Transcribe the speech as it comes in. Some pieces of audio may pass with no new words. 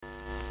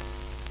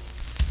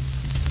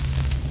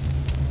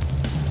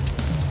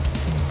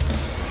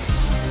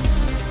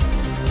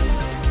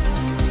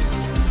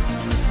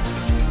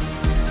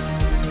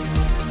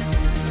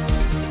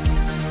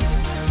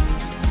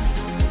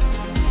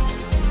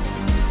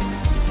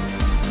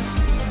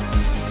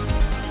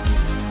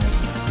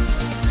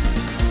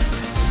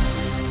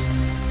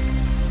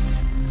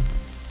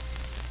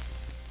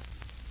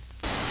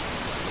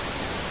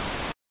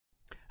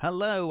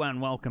Hello and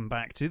welcome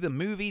back to The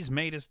Movies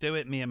Made Us Do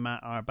It. Me and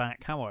Matt are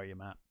back. How are you,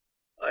 Matt?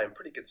 I am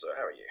pretty good, sir.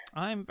 How are you?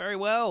 I'm very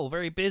well,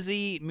 very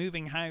busy,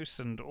 moving house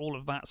and all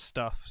of that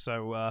stuff.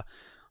 So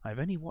I've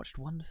only watched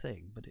one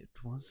thing, but it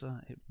was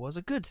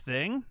a good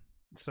thing.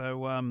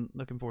 So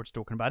looking forward to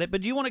talking about it.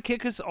 But do you want to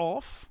kick us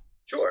off?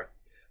 Sure.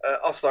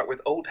 I'll start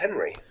with Old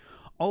Henry.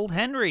 Old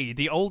Henry,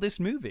 the oldest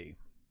movie.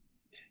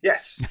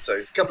 Yes. So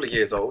it's a couple of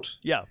years old.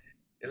 Yeah.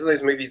 It's one of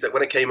those movies that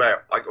when it came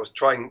out, I was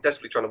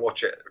desperately trying to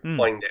watch it,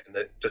 find it, and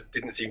it just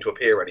didn't seem to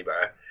appear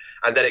anywhere.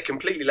 And then it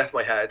completely left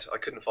my head. I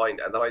couldn't find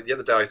it. And then the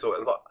other day I saw it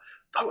and I thought,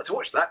 I want to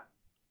watch that.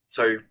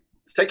 So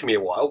it's taken me a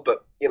while,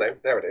 but,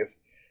 there it is.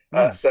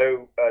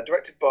 So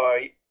directed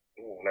by,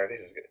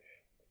 this is good,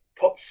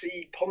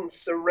 Pozzi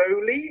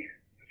Ponsaroli.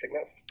 I think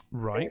that's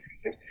right.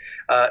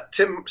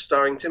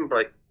 Starring Tim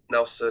Blake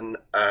Nelson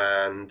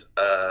and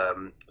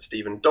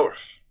Stephen Dorff.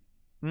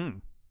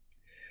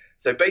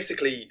 So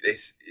basically,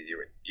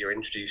 you're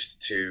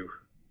introduced to,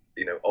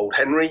 old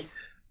Henry,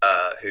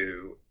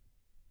 who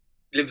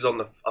lives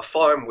on a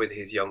farm with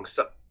his young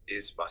son,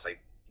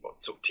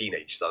 sort of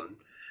teenage son,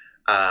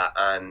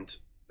 and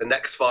the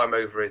next farm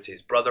over is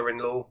his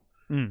brother-in-law.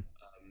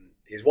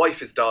 His wife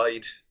has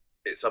died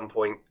at some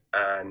point,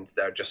 and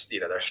they're just,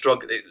 they're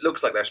struggling. It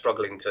looks like they're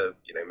struggling to,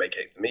 make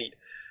ends meet.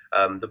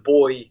 The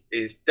boy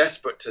is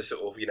desperate to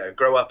sort of,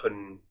 grow up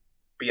and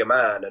be a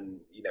man,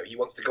 and he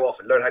wants to go off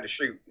and learn how to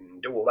shoot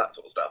and do all that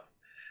sort of stuff.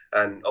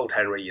 And old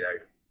Henry,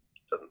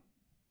 doesn't.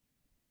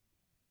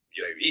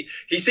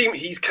 He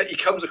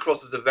comes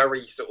across as a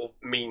very sort of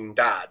mean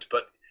dad,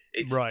 but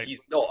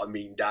he's not a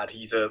mean dad.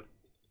 He's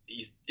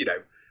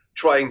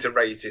trying to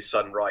raise his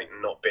son right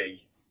and not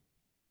be,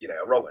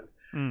 a wrong one.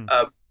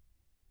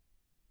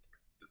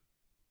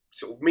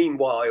 Sort of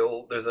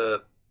meanwhile, there's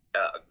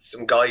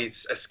some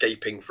guys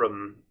escaping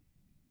from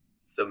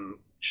some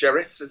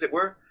sheriffs, as it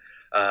were.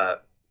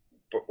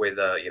 With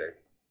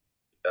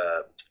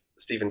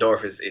Stephen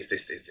Dorff is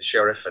the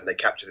sheriff, and they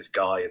capture this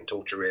guy and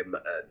torture him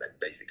and then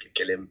basically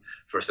kill him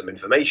for some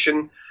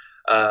information.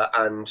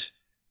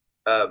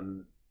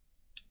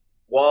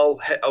 While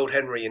old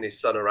Henry and his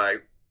son are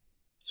out,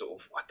 sort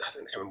of, I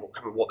don't remember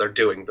what they're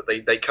doing, but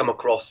they come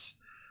across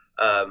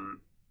a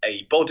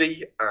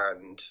body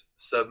and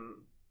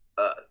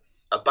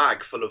a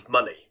bag full of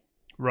money.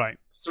 Right.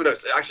 So no,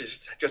 it's actually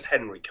just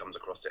Henry comes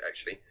across it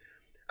actually.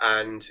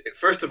 And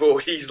first of all,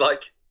 he's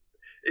like,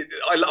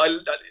 I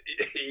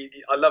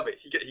love it.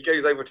 He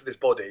goes over to this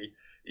body.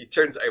 He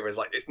turns it over. It's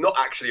like, it's not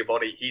actually a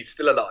body. He's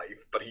still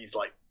alive, but he's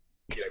like,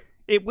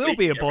 it will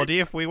be a body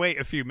if we wait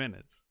a few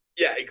minutes.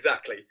 Yeah,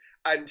 exactly.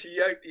 And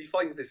he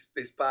finds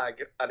this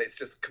bag, and it's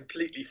just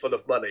completely full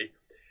of money.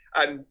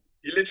 And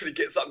he literally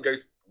gets up and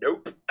goes,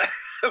 "Nope,"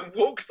 and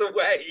walks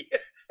away.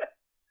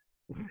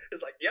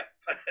 It's like, yep,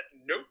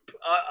 nope.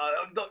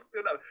 I'm not.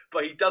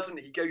 But he doesn't.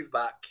 He goes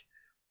back.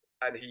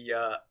 And he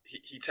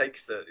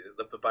takes the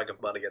bag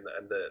of money and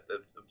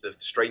the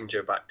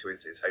stranger back to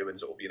his home and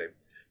sort of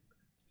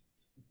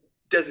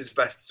does his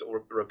best to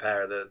sort of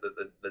repair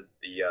the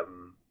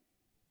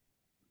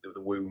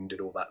wound and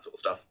all that sort of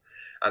stuff.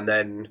 And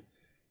then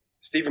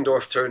Stephen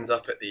Dorff turns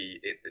up at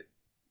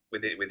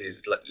with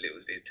his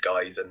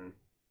guys and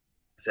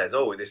says,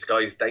 "Oh, this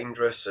guy's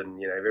dangerous,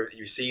 and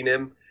you've seen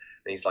him."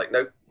 And he's like,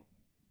 "Nope,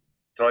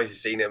 denies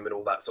he's seen him and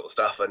all that sort of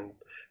stuff." And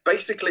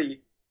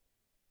basically,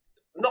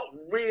 not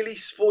really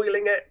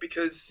spoiling it,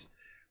 because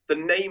the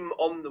name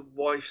on the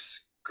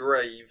wife's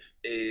grave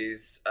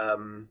is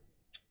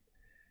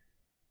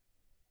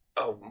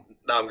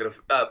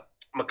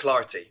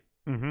McClarty.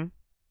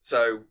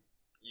 So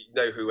you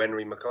know who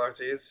Henry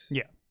McClarty is?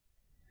 Yeah,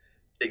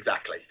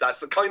 exactly. That's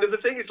the kind of the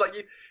thing. It's like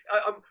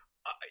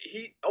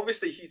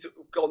he's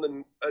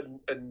gone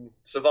and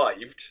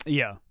survived.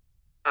 Yeah,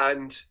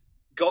 and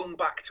gone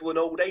back to an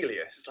old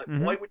alias. It's like,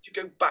 why would you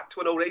go back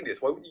to an old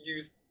alias? Why wouldn't you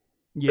use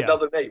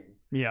another name?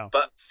 Yeah.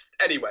 But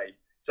anyway,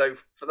 so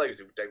for those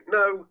who don't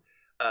know,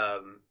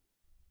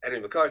 Henry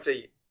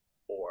McCarthy,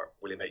 or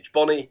William H.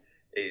 Bonney,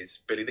 is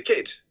Billy the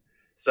Kid.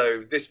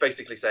 So this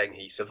basically saying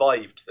he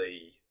survived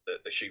the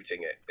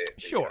shooting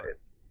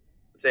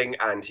thing,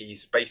 and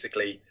he's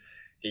basically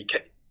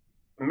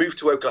moved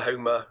to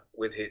Oklahoma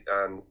with his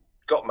and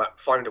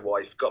found a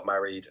wife, got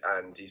married,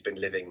 and he's been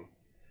living,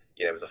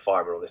 as a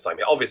farmer all this time.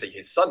 Obviously,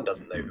 his son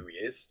doesn't know who he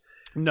is.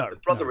 No, the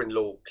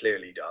brother-in-law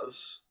clearly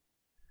does.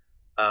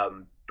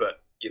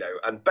 But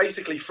and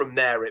basically from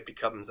there it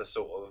becomes a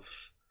sort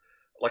of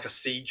like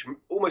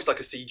almost like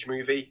a siege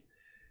movie,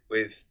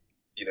 with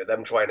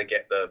them trying to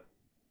get the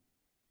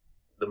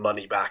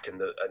money back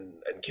and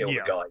kill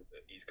the guy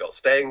that he's got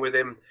staying with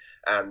him,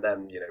 and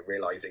then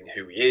realizing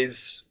who he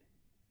is.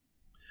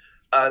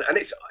 And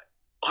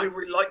I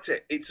really liked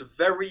it. It's a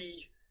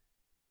very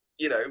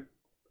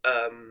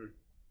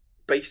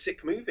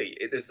basic movie.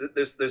 There's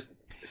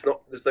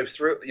no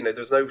thrill.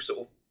 There's no sort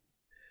of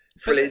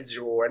thrillage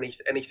or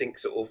anything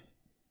sort of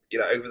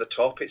over the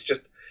top.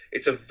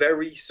 It's a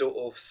very sort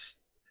of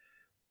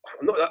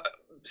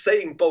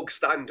saying bog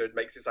standard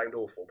makes it sound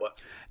awful,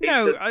 but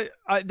no,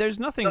 there's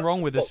nothing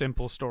wrong with a bolts.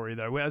 simple story,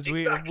 though. As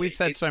Exactly. we've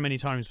said so many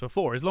times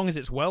before, as long as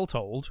it's well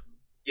told,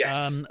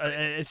 Yes,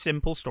 a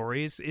simple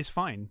story is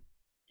fine.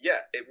 yeah,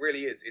 it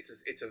really is.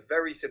 It's a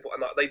very simple,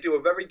 and they do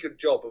a very good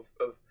job of.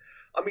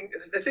 I mean,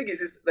 the thing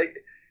is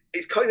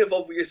it's kind of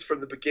obvious from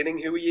the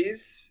beginning who he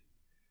is.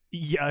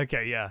 Yeah.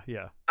 Okay. Yeah.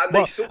 And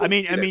well, sort of, I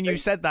mean, you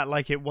said that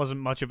like it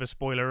wasn't much of a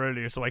spoiler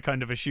earlier, so I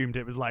kind of assumed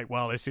it was like,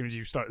 well, as soon as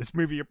you start this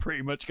movie, you're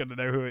pretty much going to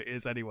know who it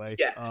is anyway.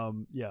 Yeah.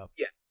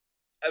 Yeah.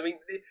 I mean,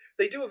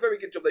 they do a very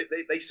good job.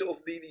 They sort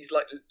of leave these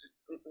like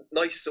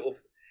nice sort of,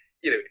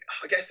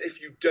 I guess if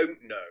you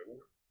don't know,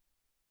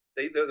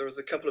 there was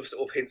a couple of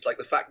sort of hints, like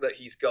the fact that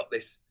he's got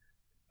this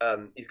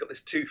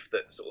tooth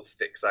that sort of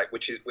sticks out,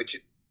 which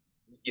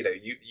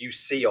you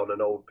see on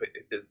an old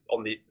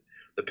on the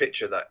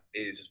picture that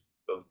is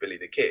of Billy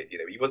the Kid.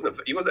 He wasn't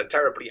a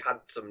terribly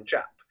handsome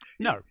chap.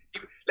 No.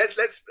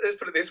 Let's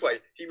put it this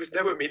way: he was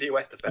no Emilio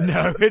Estevez.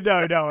 No.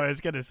 I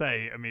was going to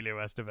say Emilio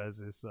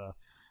Estevez is.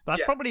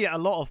 That's probably a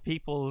lot of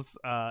people's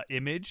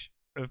image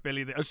of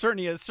Billy.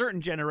 Certainly a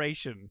certain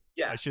generation.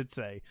 I should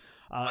say.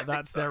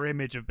 That's their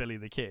image of Billy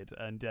the Kid,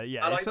 and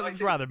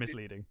it's rather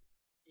misleading.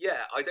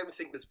 I don't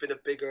think there's been a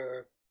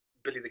bigger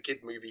Billy the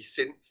Kid movie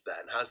since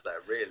then, has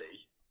there?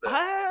 Really?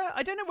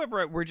 I don't know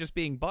whether we're just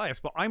being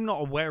biased, but I'm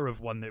not aware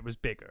of one that was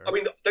bigger. I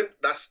mean,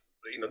 that's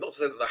not to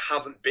say that there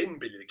haven't been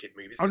Billy the Kid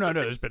movies. Oh no,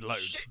 there's been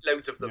loads,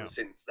 loads of them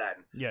since then.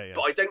 Yeah.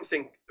 But I don't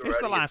think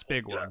it's the last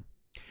big one.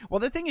 Well,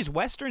 the thing is,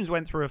 westerns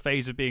went through a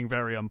phase of being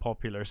very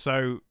unpopular,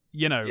 so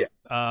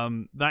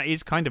that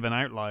is kind of an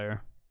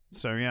outlier.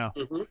 So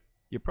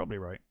you're probably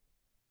right.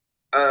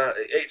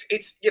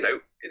 It's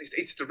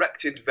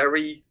directed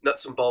very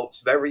nuts and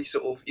bolts, very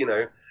sort of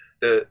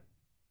the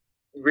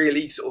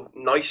really sort of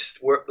nice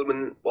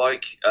workman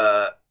like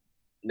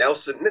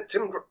Nelson.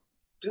 Tim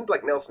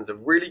Blake Nelson's a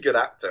really good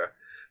actor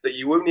that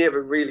you only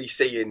ever really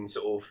see in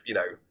sort of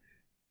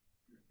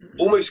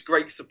almost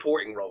great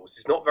supporting roles.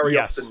 It's not very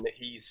often that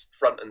he's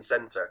front and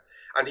center,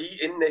 and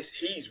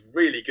he's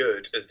really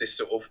good as this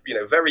sort of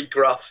very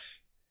gruff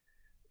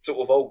sort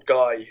of old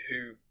guy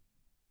who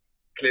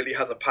clearly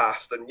has a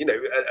past, and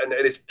and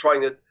is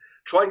trying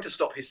to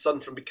stop his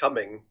son from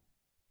becoming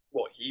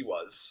what he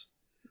was.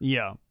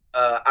 Yeah.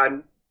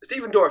 And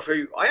Stephen Dorff,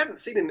 who I hadn't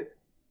seen in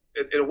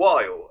a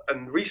while,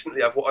 and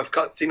recently I've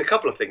seen a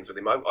couple of things with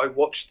him. I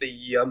watched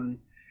the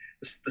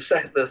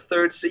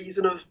third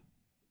season of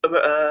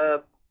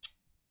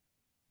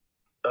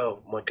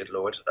oh my good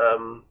lord,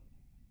 the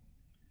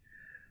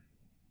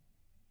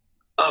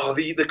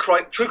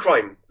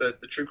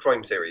true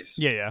crime series.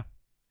 Yeah.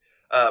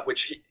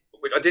 Which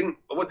I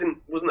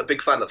wasn't a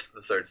big fan of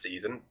the third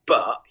season,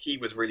 but he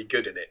was really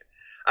good in it.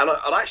 And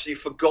I'd actually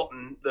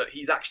forgotten that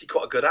he's actually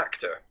quite a good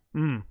actor.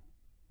 You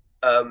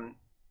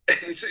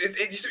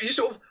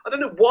sort of, I don't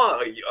know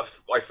why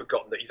I've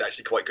forgotten that he's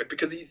actually quite good,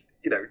 because he's,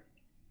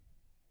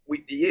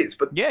 he is.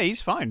 But yeah,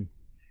 he's fine.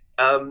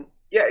 I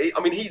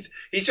mean, he's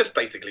just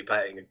basically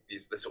playing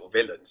the sort of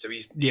villain, so he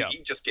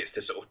just gets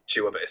to sort of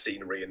chew a bit of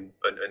scenery and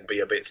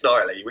be a bit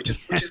snarly, which is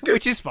good.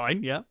 Which is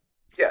fine, yeah,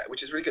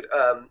 which is really good.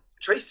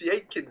 Tracy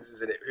Aikens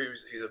is in it,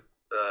 who's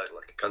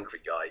like a country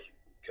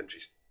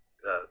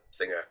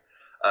singer.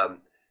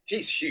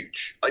 He's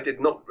huge. I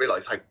did not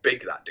realize how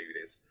big that dude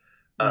is.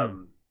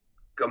 I'm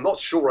not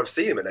sure I've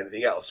seen him in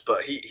anything else,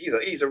 but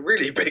he's a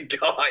really big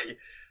guy.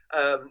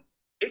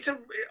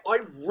 I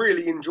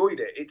really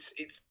enjoyed it. It's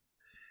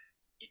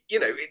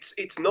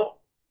not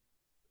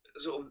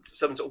sort of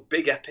some sort of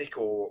big epic,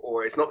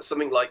 or it's not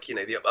something like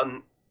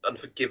the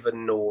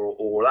Unforgiven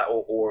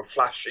or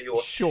flashy,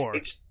 or sure.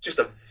 It's just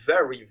a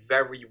very,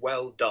 very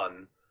well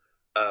done,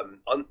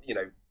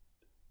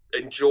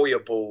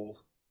 enjoyable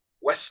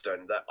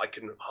Western that I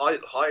can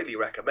highly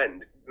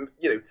recommend.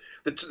 The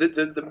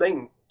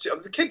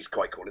kid's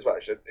quite cool as well.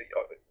 Actually.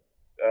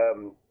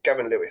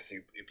 Gavin Lewis,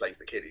 who plays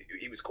the kid,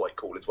 he was quite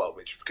cool as well.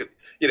 Which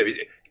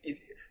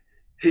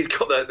he's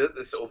got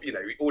the sort of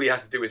all he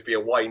has to do is be a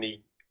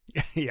whiny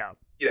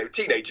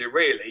teenager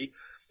really,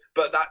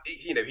 but that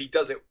he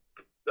does it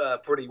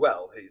pretty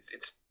well.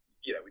 It's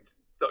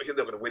not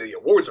going to win any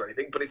awards or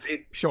anything, but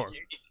sure.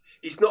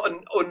 He's not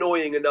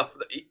annoying enough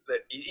that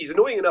he's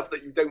annoying enough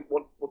that you don't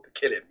want to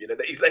kill him.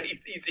 That he's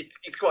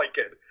quite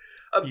good.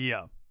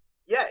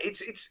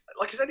 It's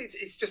like I said,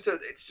 it's just a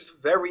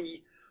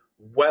very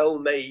well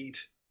made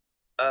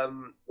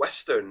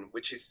Western,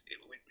 which is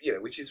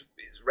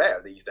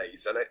rare these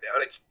days, and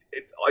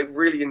I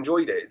really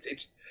enjoyed it.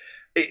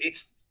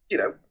 It's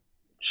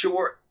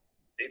short,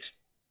 it's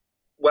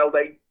well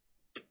made,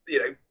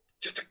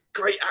 just a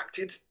great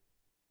acted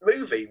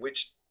movie,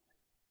 which.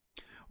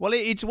 Well,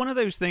 it's one of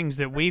those things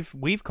that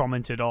we've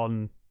commented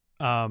on.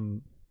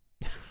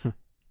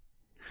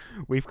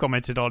 We've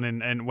commented on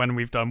in when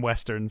we've done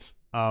westerns.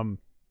 I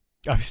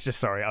was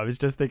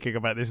just thinking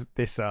about this.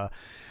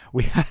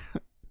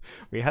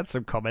 We had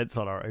some comments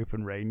on our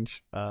Open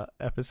Range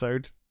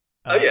episode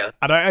Oh yeah,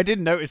 And I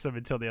didn't notice them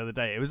until the other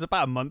day. It was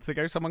about a month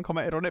ago someone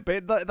commented on it,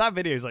 but that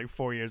video is like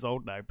 4 years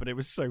old now. But it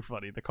was so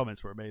funny. The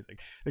comments were amazing.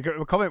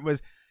 The comment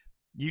was,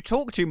 "You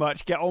talk too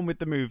much. Get on with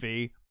the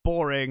movie.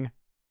 Boring,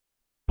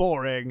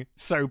 boring,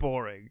 so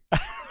boring."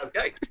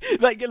 okay.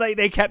 like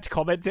they kept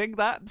commenting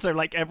that. So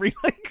like every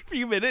like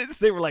few minutes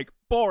they were like,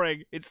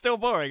 "Boring. It's still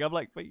boring." I'm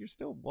like, "But you're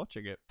still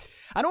watching it."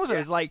 And also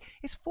it's like,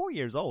 it's 4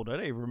 years old. I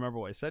don't even remember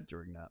what I said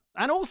during that.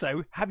 And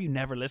also, have you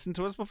never listened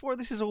to us before?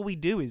 This is all we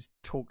do is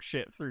talk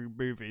shit through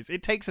movies.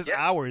 It takes us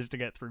hours to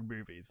get through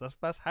movies.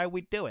 That's how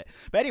we do it.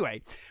 But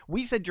anyway,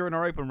 we said during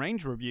our open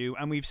range review,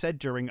 and we've said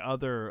during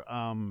other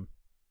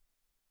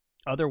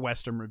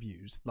Western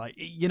reviews, like,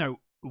 you know,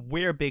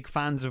 we're big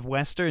fans of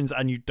Westerns,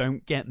 and you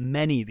don't get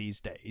many these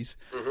days.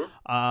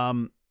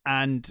 Mm-hmm.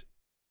 And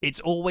it's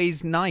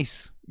always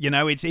nice, you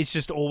know. It's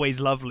just always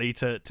lovely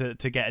to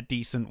get a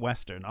decent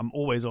Western. I'm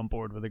always on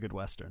board with a good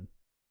Western.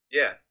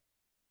 Yeah.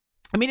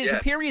 I mean, it's a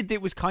period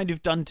that was kind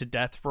of done to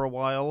death for a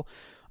while,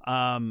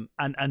 and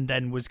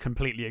then was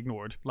completely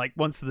ignored. Like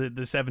once the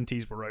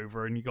 70s were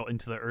over and you got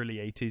into the early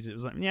 80s, it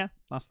was like, yeah,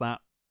 that's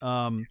that.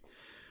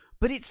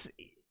 But it's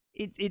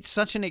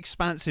such an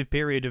expansive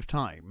period of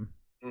time.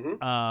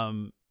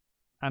 Mm-hmm.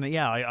 And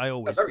yeah, I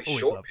always a very always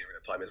short love. period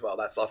of time as well.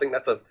 I think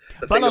that's the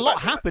But thing a lot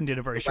about happened in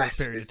a very short West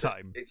period of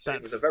time. It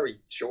was a very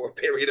short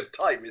period of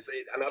time,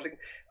 and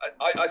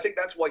I think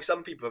that's why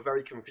some people are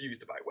very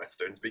confused about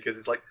westerns, because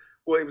it's like,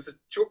 well, it was a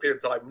short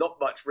period of time, not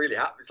much really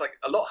happened. It's like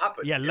a lot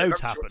happened. Yeah, loads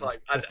happened.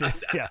 And,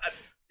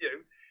 you know,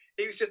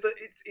 it was just that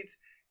it's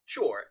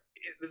sure.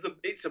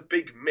 It's a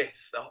big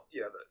myth.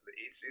 You know,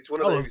 it's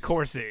one of those. Oh, of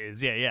course it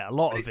is. Yeah. A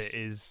lot of it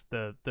is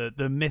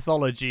the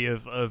mythology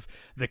of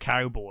the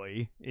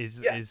cowboy is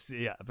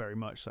very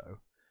much so.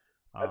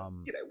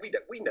 You know,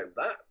 we know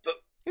that, but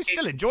you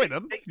still enjoy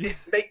them.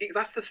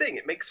 That's the thing.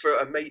 It makes for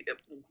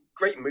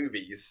great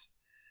movies.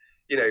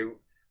 You know,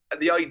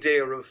 the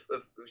idea of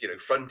you know,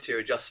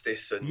 frontier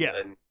justice and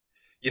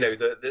you know,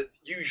 the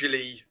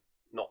usually,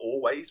 not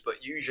always,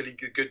 but usually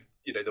good,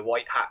 you know, the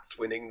white hats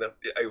winning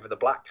over the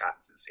black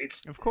hats.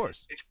 It's of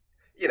course, it's,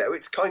 you know,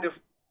 it's kind of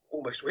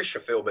almost wish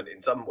fulfillment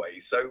in some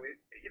ways. So,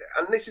 you know,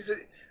 and this is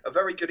a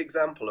very good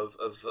example of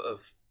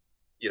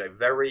you know,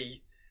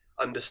 very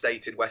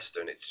understated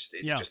Western. It's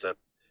just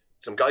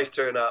some guys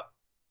turn up,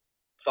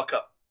 fuck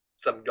up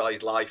some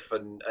guy's life,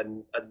 and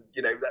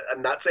you know,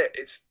 and that's it.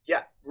 It's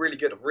really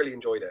good. I've really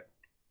enjoyed it.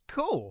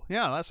 Cool.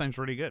 Yeah, that sounds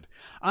really good.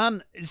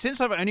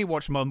 Since I've only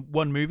watched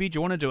one movie, do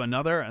you want to do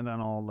another, and then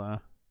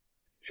I'll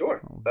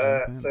sure.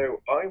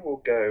 So I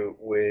will go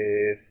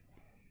with.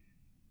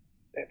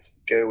 Let's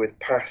go with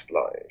Past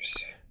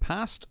Lives.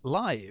 Past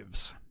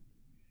Lives.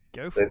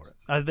 Go for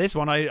it. This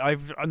one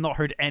I've not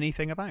heard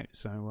anything about.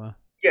 So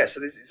yeah, so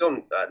this is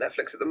on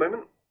Netflix at the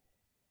moment.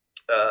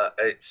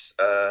 It's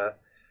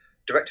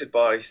directed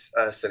by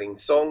Celine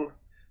Song,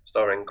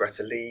 starring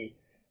Greta Lee,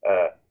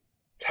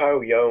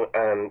 Tao Young,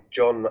 and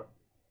John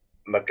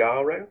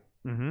Magaro.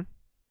 Mm-hmm.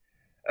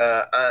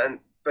 And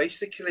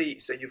basically,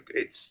 so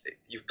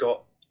you've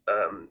got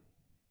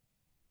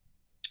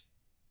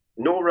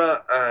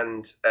Nora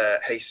and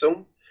Hae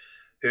Sung,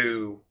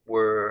 who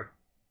were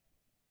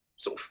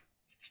sort of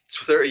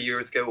 30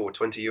 years ago or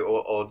 20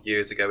 odd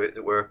years ago,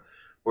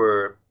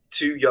 were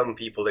two young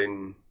people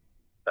in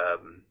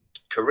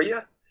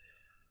Korea,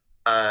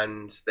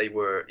 and they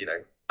were, you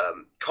know,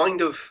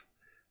 kind of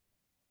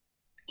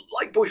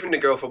like boyfriend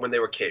and girlfriend when they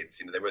were kids.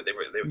 You know, they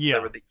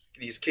were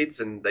these kids,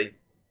 and they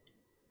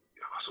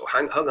sort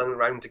of hung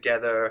around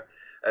together,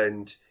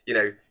 and you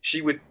know,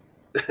 she would.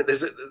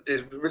 There's a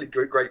really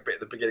great bit at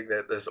the beginning.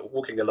 They're sort of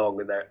walking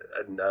along,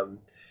 and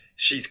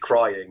she's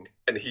crying,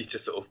 and he's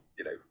just sort of,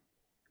 you know,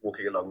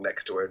 walking along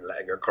next to her and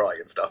letting her cry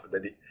and stuff. And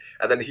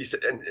then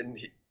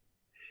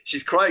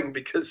she's crying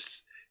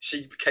because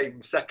she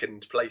became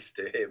second place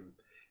to him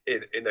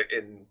in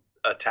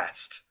a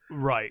test.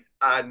 Right.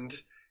 And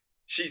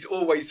she's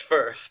always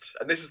first,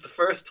 and this is the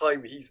first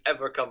time he's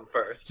ever come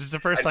first. This is the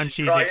first time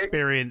she's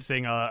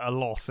experiencing a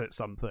loss at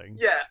something.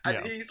 Yeah,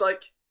 and he's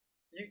like,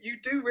 you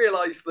do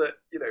realise that,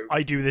 you know,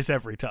 I do this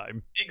every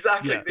time.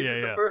 Exactly. This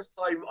is the first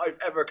time I've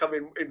ever come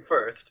in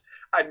first,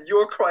 and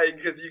you're crying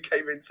because you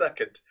came in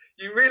second.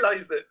 You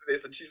realise that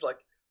this, and she's like,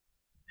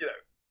 you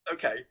know,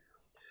 okay.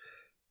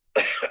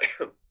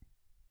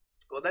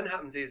 What then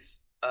happens is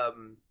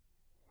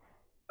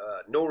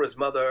Nora's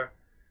mother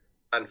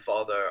and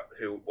father,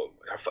 who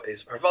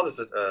her father's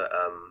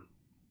a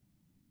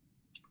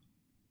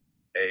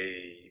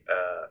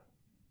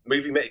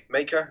movie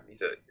maker.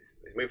 He's a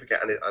movie maker,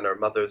 and her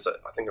mother's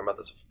I think her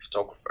mother's a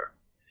photographer,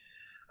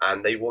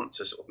 and they want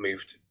to sort of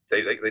move to.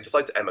 They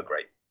decide to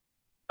emigrate.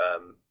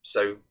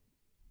 So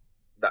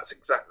that's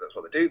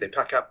what they do. They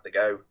pack up, they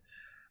go,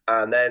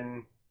 and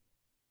then,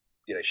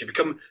 you know,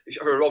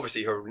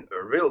 obviously her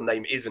real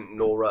name isn't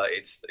Nora.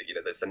 It's, you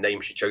know, that's the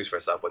name she chose for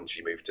herself when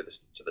she moved to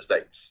the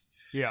States.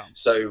 Yeah.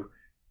 So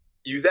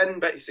you then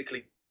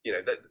basically, you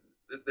know,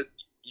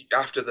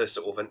 after the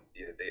sort of,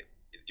 you know,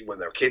 when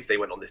they were kids, they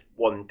went on this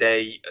one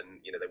day, and,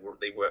 you know,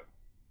 they were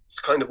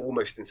kind of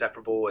almost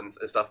inseparable and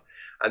stuff.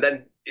 And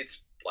then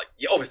it's like,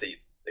 yeah, obviously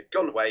they've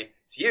gone away.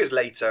 It's years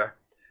later,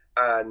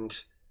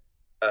 and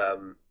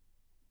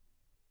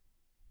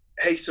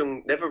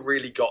Haesung never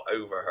really got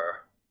over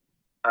her,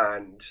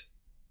 and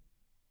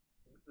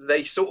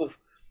they sort of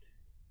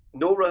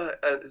Nora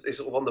is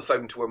sort of on the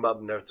phone to her mum,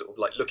 and they're sort of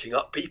like looking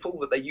up people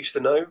that they used to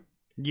know,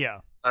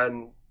 Yeah.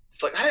 and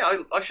it's like, hey,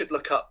 I should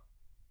look up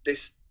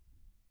this,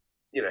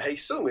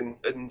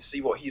 Haesung and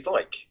see what he's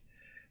like,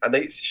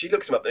 and she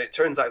looks him up, and it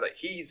turns out that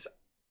he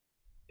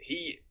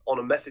on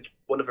a message,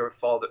 one of her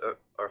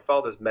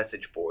father's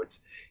message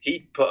boards, he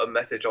put a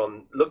message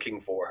on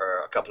looking for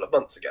her a couple of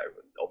months ago.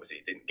 Obviously,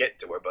 he didn't get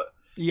to her, but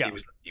Yeah.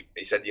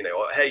 he said,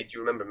 hey, do you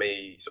remember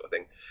me, sort of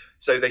thing.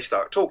 So they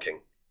start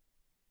talking,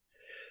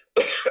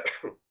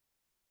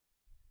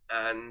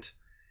 and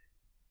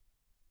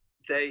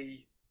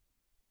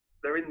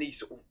they're in these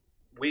sort of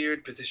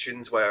weird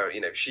positions where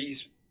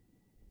she's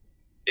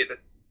at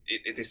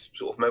this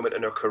sort of moment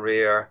in her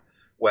career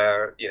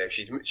where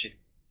she's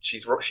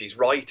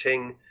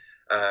writing,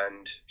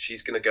 and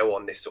she's going to go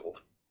on this sort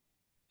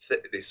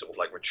of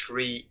like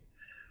retreat,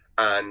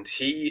 and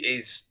he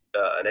is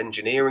an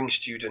engineering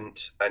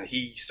student, and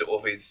he's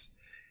going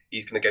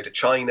to go to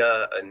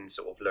China and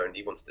sort of learn.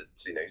 He wants to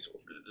sort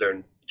of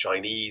learn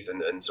Chinese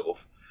and sort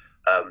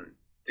of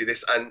do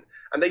this, and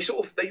they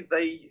sort of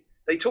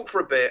they talk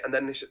for a bit, and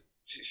then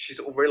she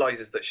sort of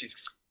realizes that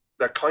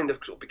they're kind of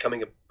sort of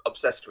becoming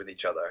obsessed with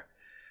each other,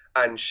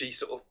 and she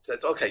sort of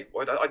says, okay,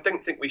 well, I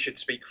don't think we should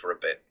speak for a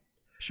bit.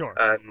 Sure.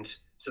 And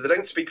so they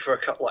don't speak for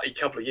a couple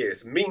of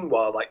years.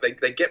 Meanwhile, like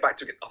they get back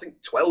to, I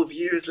think, 12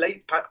 years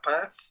late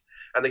pass,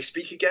 and they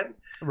speak again.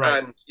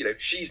 Right. And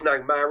she's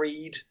now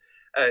married,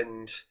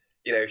 and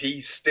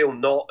he's still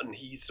not, and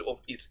he's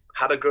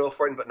had a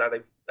girlfriend, but now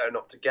they're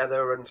not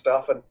together and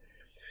stuff. And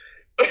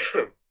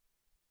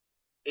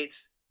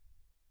it's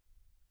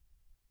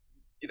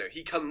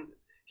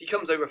he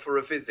comes over for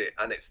a visit,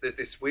 and there's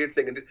this weird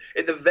thing, and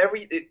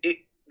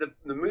the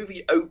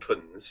movie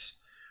opens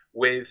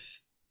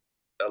with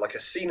like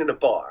a scene in a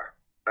bar,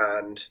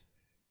 and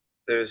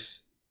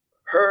there's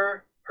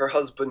her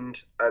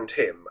husband and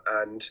him,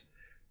 and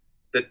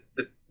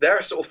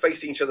they're sort of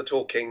facing each other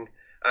talking,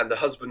 and the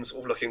husband's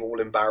sort of looking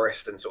all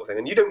embarrassed and sort of thing,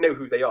 and you don't know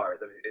who they are at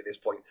this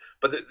point,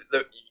 but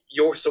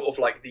you're sort of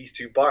like these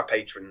two bar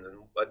patrons,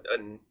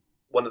 and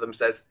one of them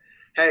says,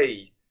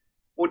 hey,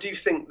 what do you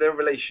think their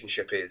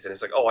relationship is? And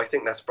it's like, oh, I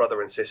think that's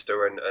brother and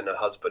sister and a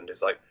husband.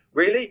 It's like,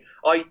 really?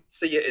 I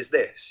see it as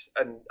this.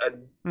 And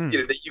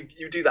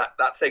you do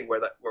that thing where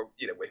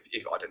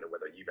if I don't know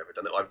whether you've ever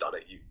done it, I've done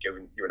it. You're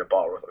in a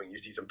bar or something, you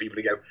see some people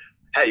and you go,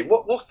 hey,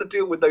 what's the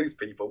deal with those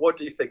people? What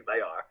do you think they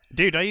are?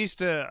 Dude, I used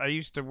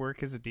to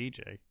work as a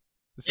DJ.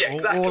 Yeah,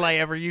 exactly. All I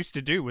ever used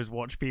to do was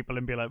watch people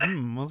and be like,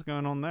 what's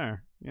going on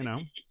there? Yeah.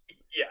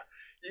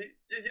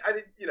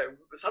 And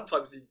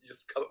sometimes you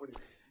just come up with.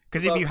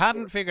 Because if you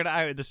hadn't figured it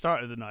out at the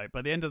start of the night,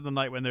 by the end of the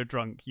night when they're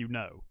drunk, you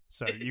know.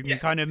 So you can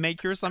kind of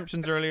make your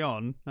assumptions early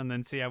on and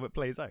then see how it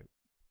plays out.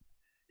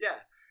 Yeah.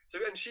 So,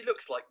 and she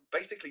looks like,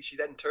 basically she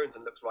then turns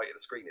and looks right at the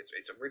screen. It's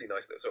a really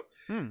nice little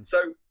song.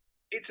 So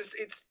it's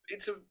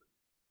a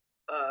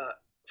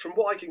from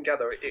what I can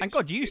gather, and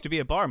God, you used to be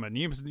a barman.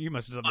 You must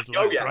have done this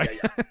right?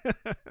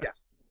 Yeah. Yeah,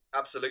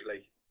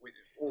 absolutely.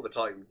 All the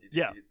time.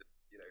 Yeah.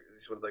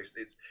 It's one of those.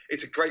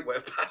 It's a great way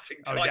of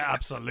passing time. Oh yeah,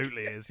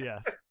 absolutely is.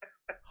 Yes.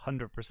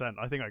 100%.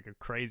 I think I'd go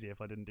crazy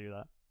if I didn't do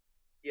that.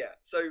 Yeah.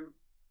 So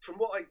from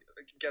what I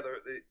can gather,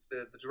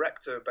 the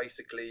director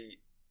basically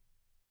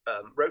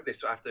wrote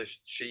this after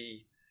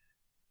she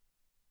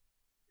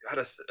had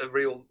a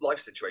real life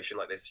situation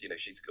like this.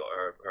 She's got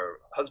her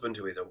husband,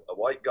 who is a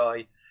white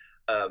guy,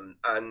 and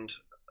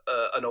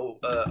an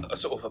old a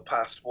sort of a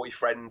past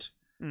boyfriend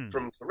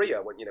from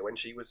Korea when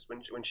she was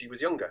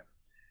younger,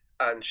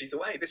 and she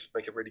thought, hey, this would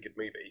make a really good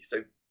movie.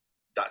 So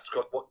that's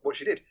what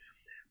she did,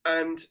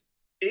 and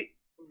it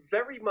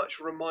very much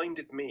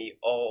reminded me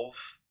of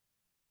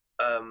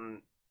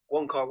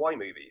Wong Kar-wai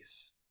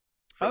movies.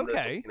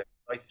 Okay. The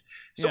nice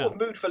sort of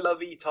mood for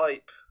lovey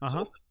type.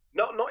 Uh-huh. Sort of,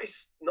 not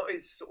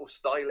as sort of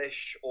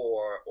stylish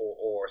or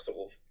sort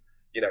of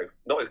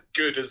not as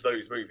good as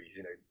those movies.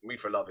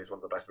 Mood for Love is one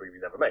of the best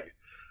movies ever made.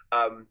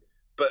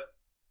 But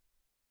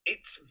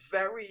it's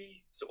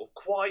very sort of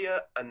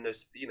quiet, and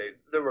there's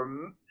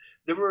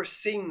there are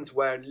scenes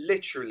where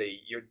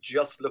literally you're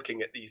just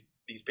looking at these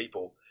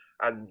people,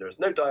 and there's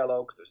no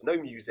dialogue, there's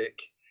no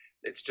music.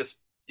 It's just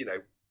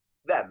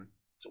them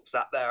sort of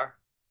sat there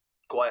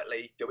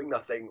quietly doing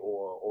nothing,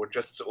 or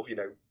just sort of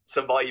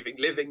surviving,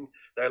 living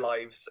their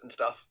lives and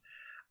stuff.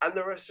 And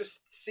there are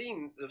just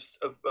scenes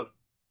of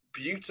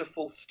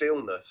beautiful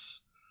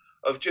stillness,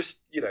 of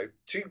just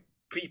two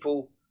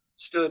people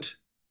stood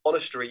on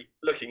a street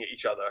looking at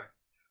each other,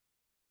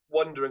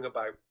 wondering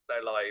about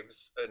their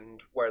lives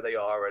and where they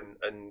are,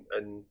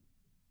 and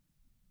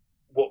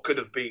what could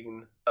have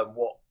been and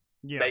what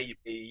may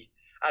be.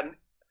 And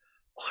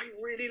I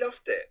really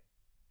loved it.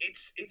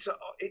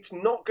 It's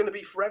not going to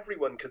be for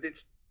everyone, because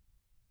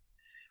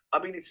I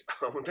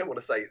don't want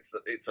to say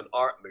it's an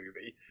art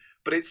movie,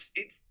 but it's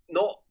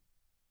not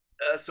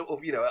sort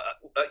of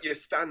your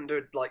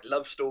standard like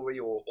love story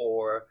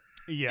or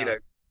you Yeah. know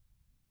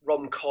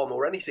rom-com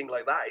or anything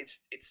like that.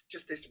 It's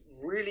just this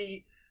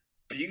really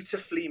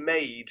beautifully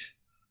made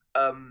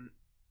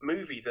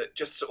movie that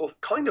just sort of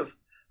kind of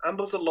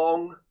ambles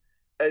along,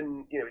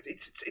 and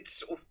it's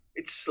sort of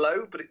it's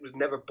slow, but it was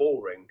never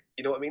boring.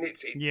 You know what I mean?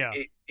 Yeah.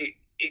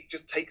 It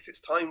just takes its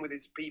time with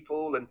its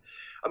people, and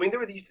I mean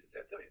there are these.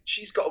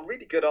 She's got a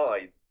really good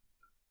eye.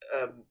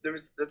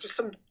 There's just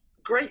some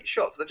great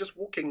shots. They're just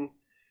walking,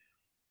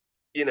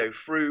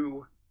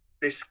 through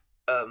this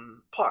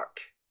park,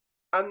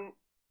 and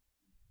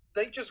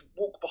they just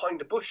walk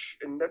behind a bush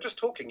and they're just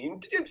talking. You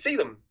didn't see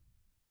them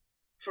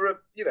for a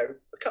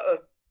couple of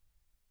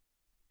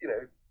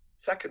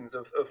seconds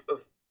of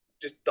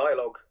just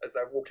dialogue as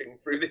they're walking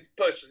through this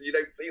bush, and you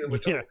don't see them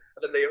at all. And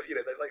then they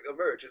like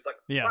emerge. It's like,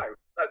 wow,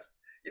 that's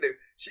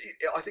she.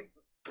 I think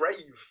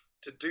brave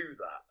to do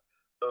that.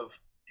 Of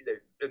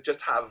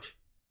just have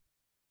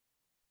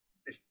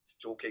this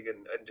talking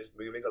and just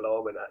moving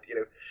along, and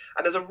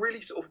and there's a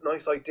really sort of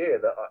nice idea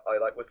that I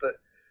like was that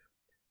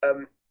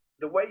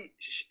the way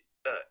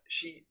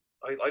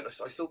I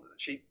saw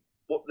that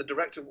what the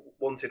director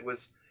wanted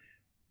was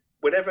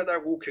whenever they're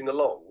walking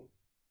along,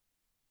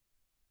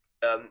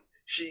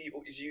 she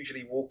is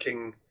usually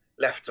walking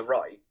left to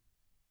right,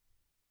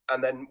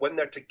 and then when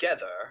they're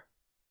together,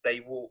 they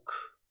walk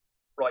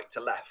right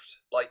to left.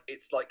 Like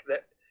it's like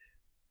that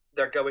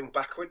they're going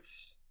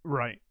backwards,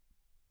 right,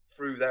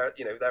 through their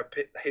their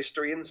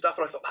history and stuff.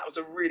 And I thought that was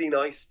a really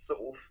nice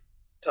sort of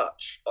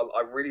touch.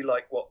 I really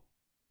like what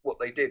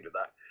they did with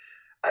that.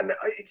 And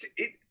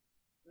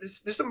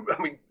there's some.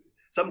 I mean,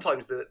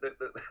 sometimes the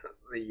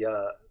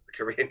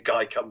Korean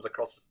guy comes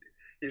across.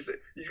 He's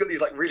got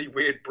these like really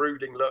weird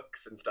brooding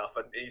looks and stuff,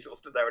 and he's sort of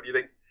stood there, and you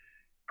think,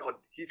 God,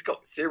 he's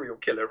got serial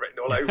killer written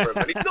all over him,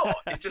 but he's not.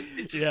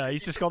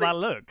 He's just got that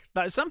look.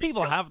 Some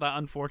people have that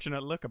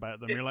unfortunate look about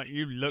them. You're like,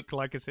 you look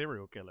like a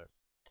serial killer.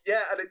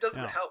 Yeah, and it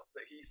doesn't help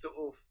that he's sort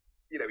of,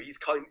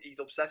 he's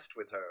obsessed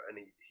with her, and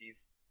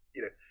he's,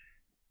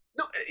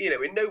 not,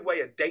 in no way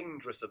a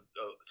dangerous sort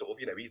of,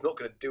 he's not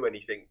going to do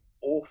anything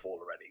awful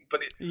or anything.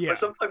 But but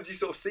sometimes you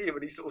sort of see him,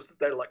 and he's sort of stood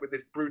there like with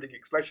this brooding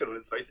expression on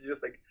his face, and you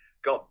just think,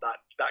 God, that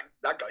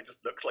guy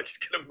just looks like he's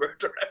going to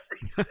murder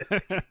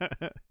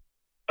everything.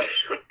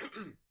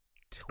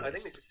 I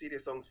think this is Celia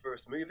Song's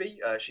first movie.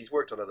 She's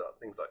worked on other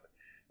things like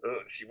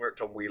she worked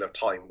on Wheel of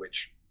Time,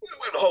 which I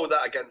won't hold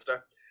that against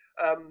her.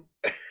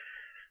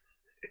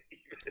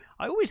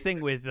 I always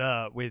think with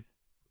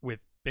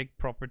big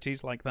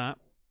properties like that,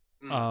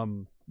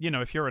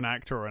 if you're an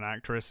actor or an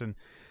actress and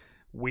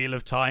Wheel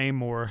of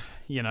Time or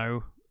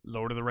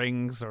Lord of the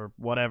Rings or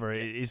whatever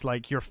is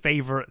like your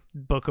favorite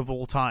book of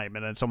all time,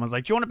 and then someone's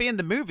like, do you want to be in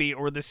the movie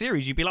or the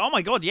series? You'd be like, oh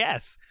my God,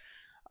 yes.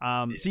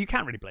 So you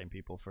can't really blame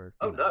people for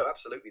no,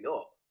 absolutely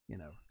not.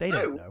 They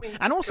don't know.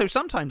 And also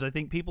sometimes I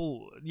think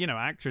people,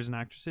 actors and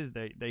actresses,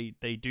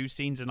 they do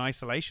scenes in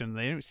isolation.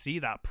 They don't see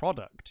that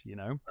product,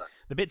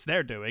 The bits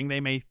they're doing, they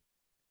may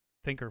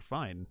think are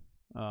fine.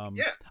 I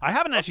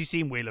haven't actually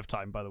seen Wheel of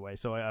Time, by the way,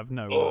 so I have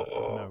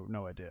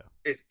no idea.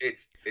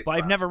 It's but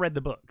I've never read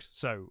the books,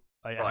 so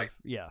I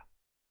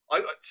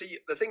see.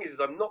 The thing is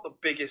I'm not the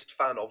biggest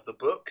fan of the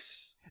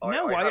books.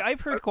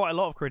 I've heard quite a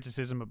lot of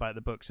criticism about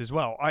the books as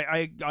well.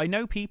 I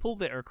know people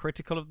that are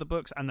critical of the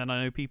books, and then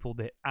I know people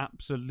that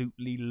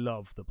absolutely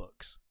love the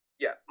books.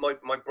 Yeah,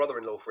 my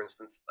brother-in-law, for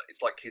instance,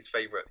 it's like his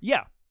favorite.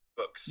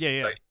 Books.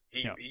 Yeah. Like,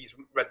 he's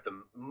read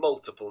them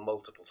multiple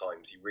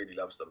times. He really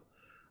loves them.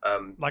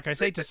 Like I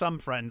say to some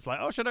friends, like,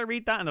 oh, should I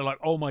read that? And they're like,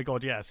 oh my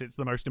God, yes, it's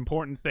the most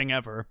important thing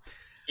ever.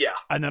 Yeah.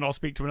 And then I'll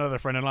speak to another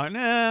friend and like,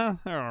 nah,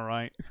 they're all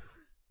right.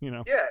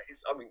 Yeah,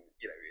 it's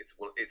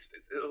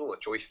all a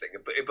choice thing,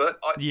 but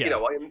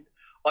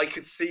I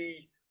could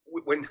see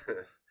when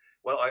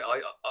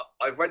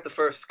I read the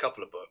first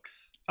couple of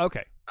books.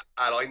 Okay.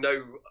 And I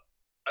know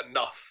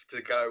enough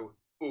to go,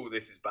 oh,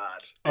 this is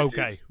bad.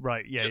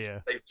 Right, yeah.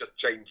 They've just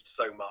changed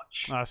so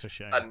much. That's a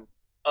shame. And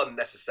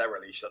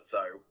unnecessarily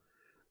so.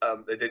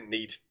 They didn't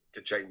need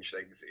to change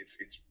things.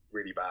 It's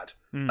really bad.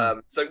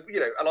 So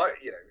and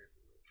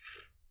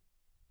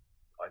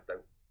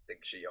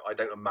I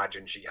don't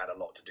imagine she had a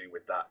lot to do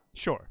with that.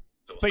 Sure.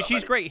 Sort of but stuff.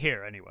 She's great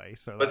here anyway.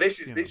 So, but this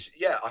is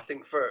I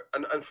think for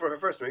her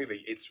first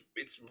movie, it's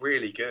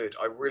really good.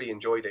 I really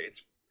enjoyed it.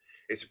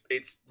 It's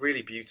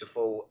really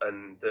beautiful,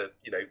 and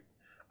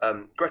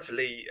Greta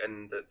Lee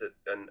and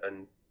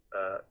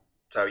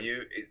Tao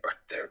Yu,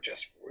 they're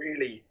just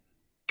really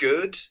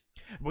good.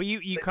 Well,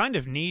 you kind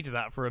of need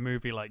that for a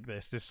movie like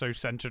this. It's so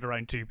centered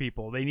around two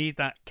people. They need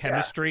that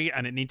chemistry,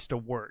 and it needs to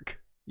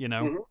work.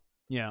 Mm-hmm.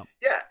 Yeah,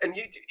 and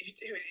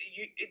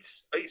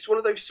it's one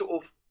of those sort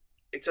of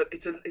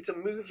it's a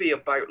movie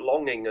about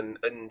longing and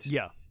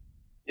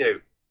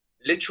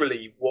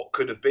literally what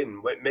could have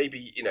been.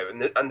 Maybe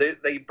and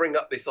they bring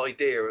up this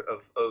idea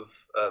of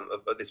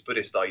this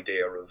Buddhist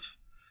idea of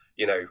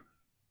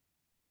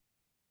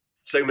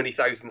so many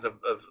thousands of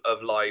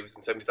lives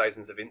and so many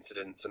thousands of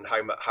incidents, and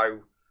how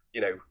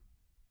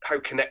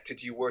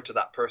connected you were to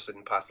that person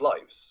in past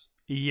lives.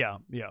 Yeah,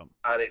 yeah.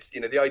 And it's,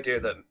 the idea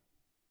that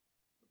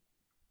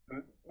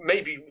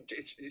maybe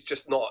it's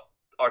just not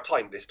our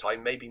time this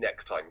time, maybe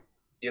next time,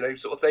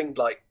 sort of thing,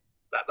 like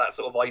that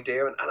sort of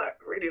idea, and I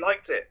really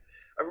liked it.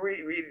 I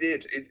really, really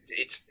did.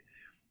 It's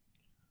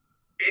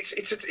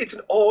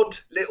an odd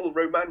little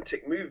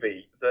romantic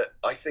movie that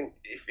I think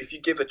if you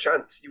give a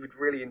chance, you would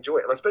really enjoy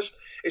it, and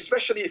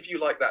especially if you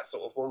like that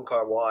sort of Wong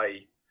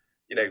Kar-wai,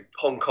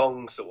 Hong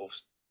Kong sort of,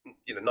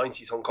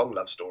 90s Hong Kong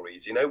love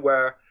stories,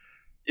 where,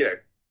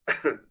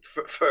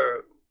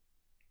 for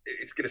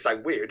it's going to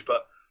sound weird,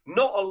 but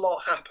not a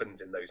lot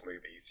happens in those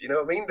movies. You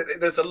know what I mean?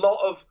 There's a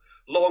lot of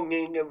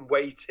longing and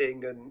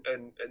waiting and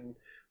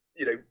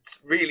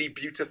really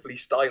beautifully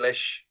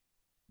stylish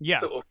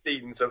sort of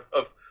scenes of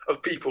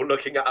people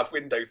looking out of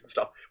windows and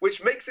stuff,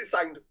 which makes it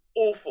sound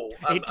awful.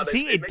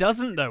 It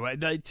doesn't though.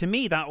 To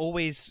me, that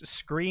always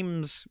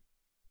screams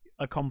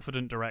a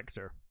confident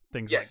director.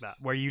 Things like that,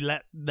 where you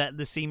let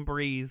the scene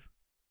breathe,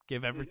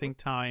 give everything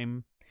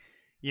time.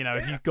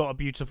 If you've got a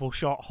beautiful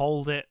shot,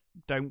 hold it.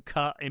 Don't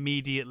cut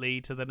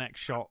immediately to the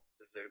next shot.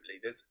 Absolutely.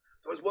 There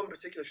was one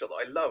particular shot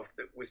that I loved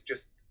that was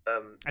just...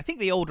 I think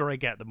the older I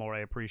get, the more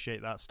I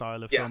appreciate that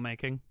style of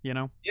filmmaking,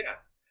 Yeah.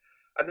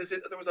 And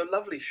there was a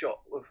lovely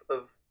shot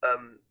of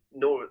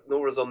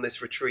Nora's on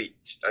this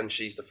retreat, and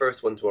she's the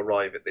first one to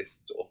arrive at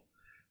this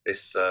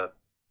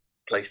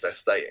place they're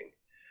staying.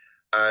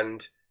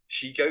 And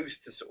she goes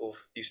to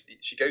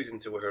she goes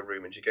into her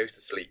room and she goes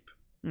to sleep.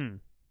 And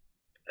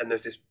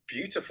there's this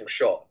beautiful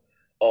shot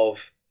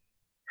of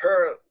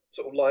her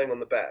sort of lying on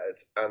the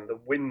bed and the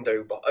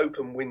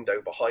open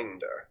window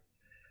behind her.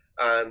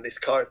 And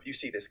you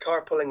see this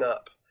car pulling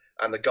up,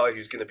 and the guy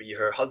who's going to be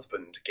her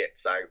husband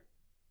gets out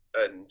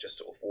and just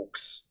sort of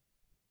walks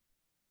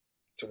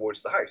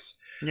towards the house.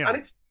 Yeah. And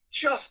it's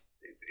just,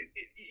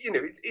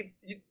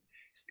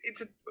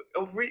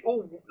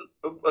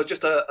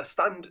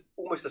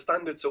 almost a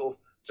standard sort of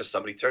just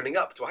somebody turning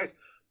up to a house.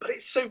 But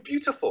it's so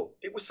beautiful.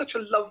 It was such a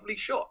lovely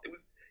shot. It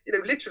was,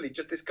 literally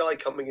just this guy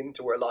coming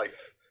into her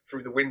life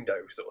through the window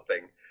sort of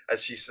thing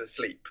as she's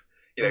asleep.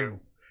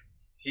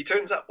 He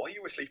turns up while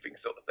you were sleeping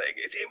sort of thing.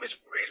 It was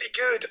really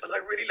good, and I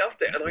really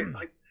loved it. And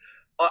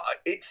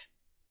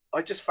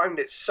I just found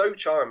it so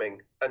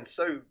charming and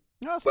so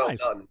well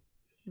done.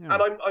 Yeah.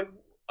 And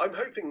I'm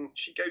hoping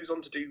she goes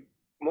on to do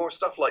more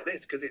stuff like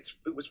this, because it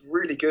was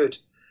really good,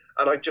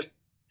 and I just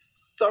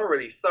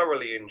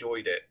thoroughly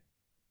enjoyed it.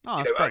 Oh,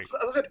 that's great. As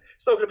I said,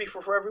 it's not going to be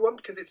for everyone,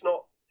 because it's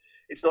not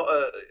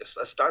a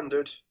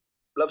standard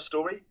love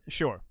story.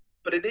 Sure.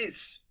 But it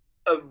is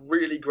a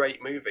really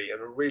great movie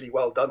and a really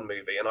well done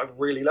movie, and I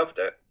really loved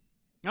it.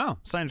 Oh,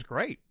 sounds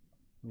great.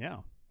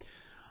 Yeah.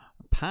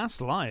 Past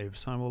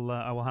Lives. I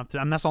will have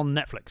to, and that's on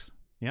Netflix.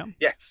 Yeah.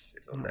 Yes,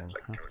 it's on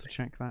Netflix. I'll have to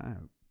check that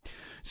out.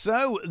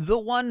 So, the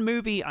one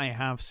movie I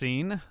have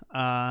seen,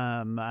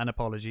 and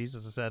apologies,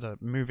 as I said, a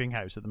moving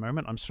house at the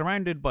moment. I'm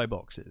surrounded by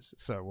boxes,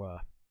 so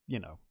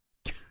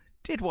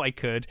did what I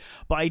could,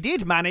 but I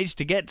did manage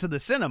to get to the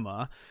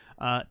cinema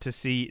to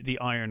see The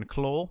Iron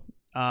Claw.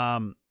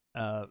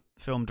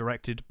 Film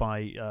directed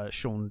by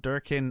Sean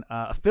Durkin,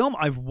 a film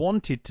I've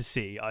wanted to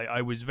see.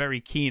 I was very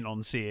keen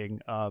on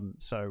seeing,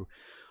 so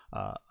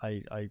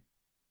I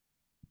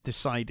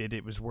decided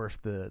it was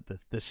worth the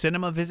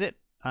cinema visit,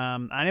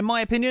 and in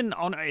my opinion,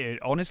 it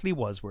honestly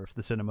was worth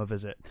the cinema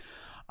visit.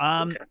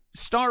 Okay.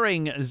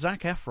 Starring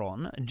Zac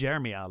Efron,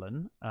 Jeremy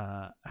Allen,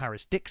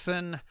 Harris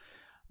Dixon,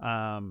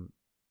 and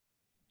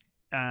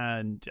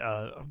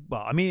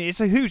well, I mean, it's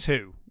a who's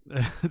who.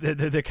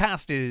 The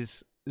cast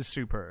is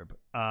superb.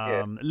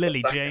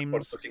 Lily Zac James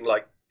Efron's looking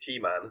like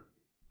He-Man.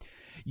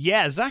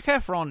 Yeah, Zac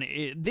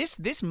Efron.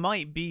 This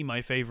might be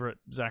my favorite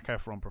Zac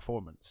Efron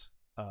performance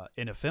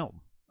in a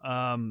film.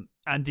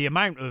 And the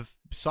amount of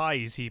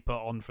size he put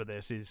on for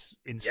this is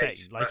insane.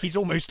 Yeah, he's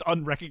almost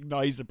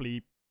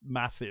unrecognizably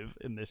massive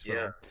in this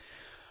film.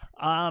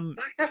 Yeah.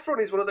 Zac Efron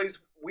is one of those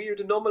weird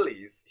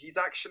anomalies. He's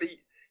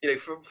actually,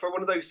 for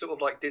one of those sort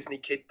of like Disney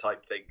kid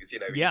type things,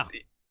 Yeah.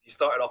 He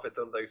started off as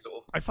one of those sort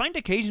of... I find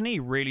occasionally he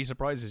really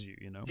surprises you,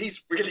 He's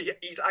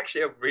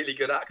actually a really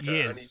good actor. He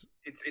is.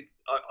 And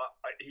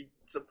he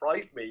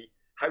surprised me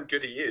how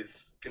good he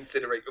is,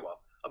 considering,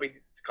 well, I mean,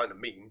 it's kind of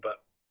mean, but...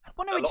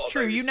 Well, no, it's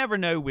true. You never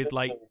know with,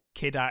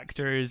 kid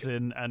actors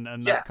and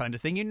that kind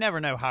of thing. You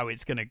never know how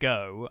it's going to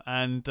go.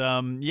 And,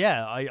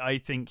 I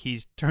think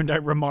he's turned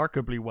out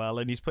remarkably well,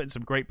 and he's put in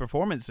some great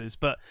performances.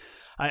 But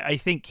I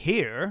think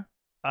here,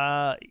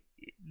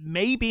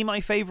 maybe my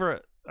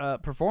favorite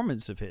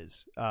performance of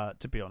his,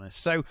 to be honest.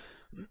 So,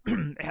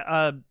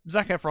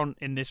 Zac Efron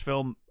in this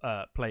film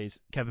plays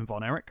Kevin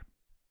Von Erich.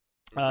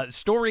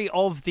 Story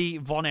of the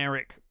Von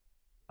Erich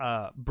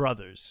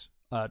brothers.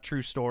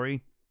 True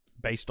story,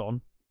 based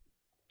on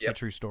a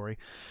true story.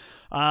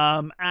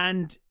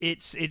 And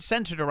it's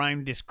centered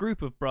around this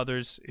group of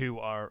brothers who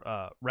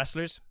are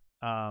wrestlers.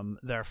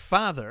 Their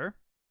father,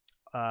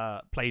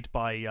 played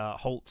by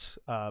Holt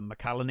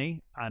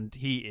McCallany, and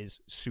he is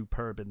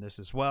superb in this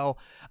as well.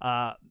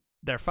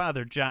 Their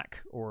father,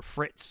 Jack, or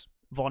Fritz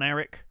Von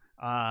Erich,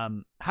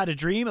 had a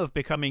dream of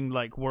becoming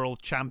like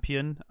world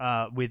champion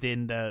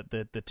within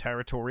the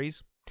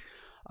territories.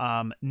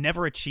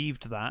 Never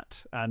achieved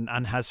that,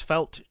 and has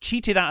felt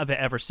cheated out of it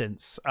ever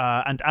since.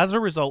 And as a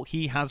result,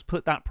 he has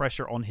put that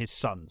pressure on his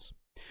sons.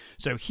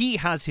 So he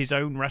has his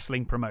own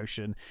wrestling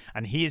promotion,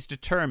 and he is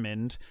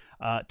determined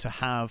to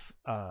have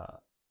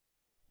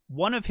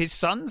one of his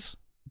sons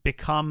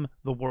become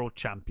the world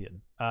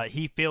champion.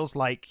 He feels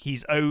like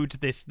he's owed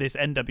this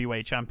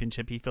NWA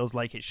championship. He feels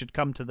like it should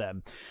come to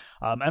them.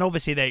 And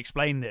obviously they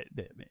explain that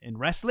in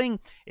wrestling,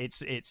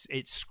 it's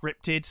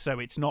scripted, so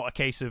it's not a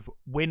case of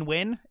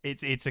win-win.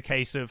 It's a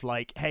case of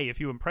like, hey, if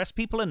you impress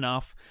people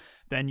enough,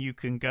 then you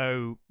can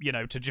go,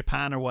 to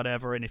Japan or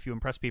whatever, and if you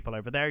impress people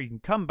over there, you can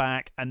come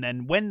back, and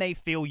then when they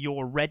feel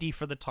you're ready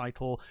for the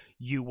title,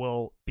 you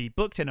will be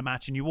booked in a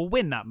match and you will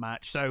win that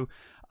match. So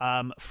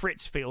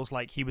Fritz feels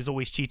like he was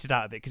always cheated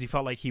out of it because he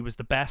felt like he was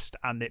the best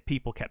and that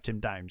people kept him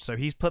down. So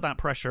he's put that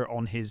pressure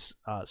on his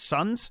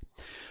sons.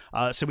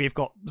 So we've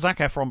got Zac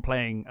Efron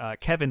playing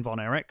Kevin Von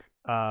Erich,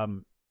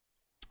 and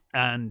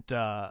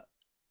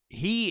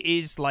he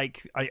is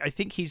like, I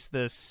think he's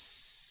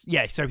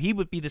so he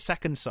would be the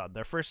second son.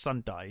 Their first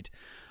son died,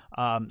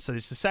 so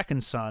it's the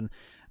second son,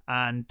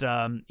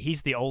 and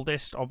he's the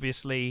oldest,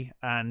 obviously.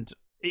 And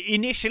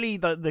initially,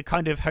 the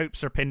kind of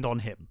hopes are pinned on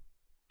him.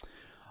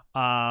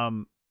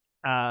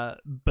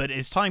 But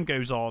as time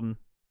goes on,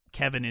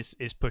 Kevin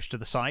is pushed to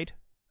the side.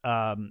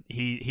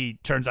 He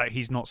turns out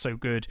he's not so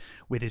good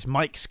with his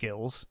mic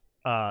skills.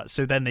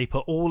 So then they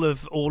put all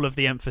of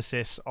the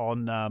emphasis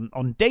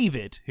on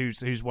David,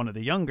 who's one of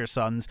the younger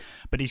sons,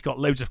 but he's got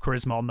loads of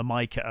charisma on the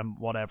mic and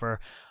whatever.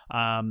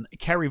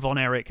 Kerry Von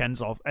Erich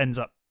ends up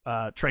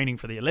training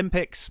for the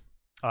Olympics.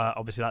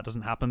 Obviously that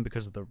doesn't happen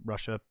because of the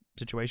Russia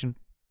situation.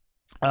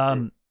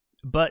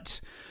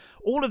 But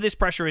all of this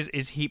pressure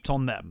is heaped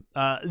on them.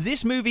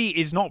 This movie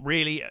is not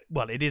really,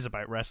 well, it is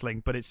about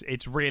wrestling, but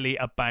it's really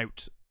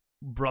about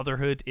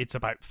brotherhood. It's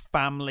about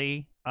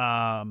family.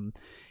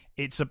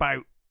 It's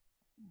about,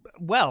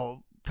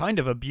 well, kind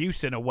of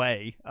abuse in a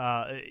way.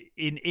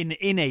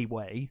 In a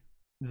way,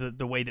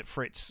 the way that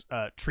Fritz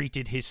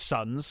treated his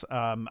sons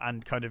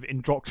and kind of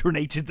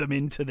indoctrinated them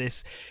into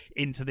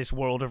this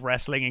world of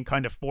wrestling and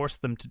kind of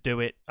forced them to do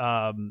it.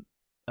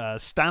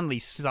 Stanley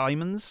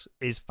Simons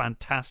is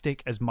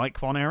fantastic as Mike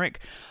Von Erich,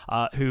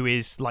 who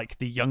is like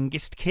the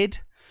youngest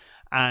kid,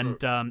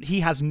 and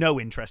he has no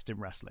interest in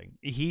wrestling.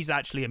 He's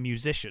actually a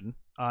musician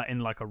in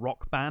like a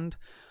rock band,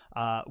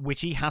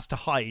 which he has to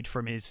hide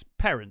from his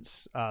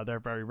parents. They're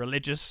very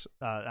religious,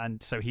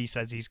 and so he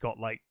says he's got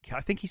like,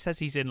 I think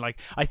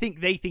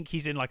they think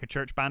he's in like a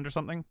church band or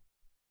something.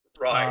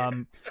 Right.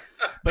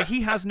 But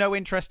he has no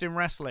interest in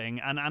wrestling,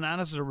 and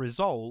as a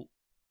result,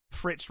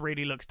 Fritz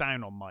really looks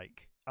down on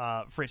Mike.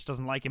 Fritz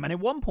doesn't like him, and at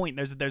one point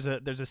there's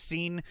a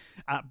scene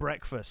at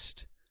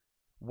breakfast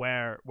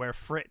where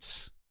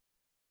Fritz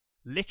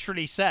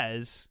literally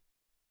says,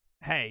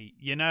 "Hey,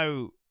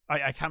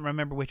 I can't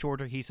remember which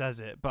order he says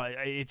it, but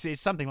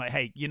it's something like,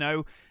 hey,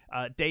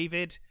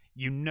 David,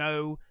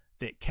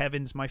 that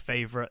Kevin's my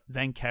favorite,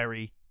 then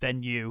Kerry,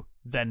 then you,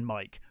 then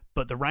Mike.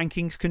 But the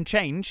rankings can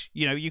change.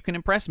 You can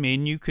impress me,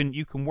 and you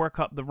can work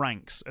up the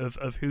ranks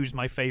of who's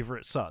my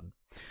favorite son."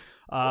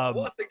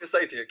 What a thing to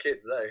say to your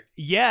kids, eh?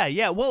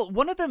 Yeah. Well,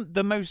 one of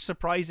the most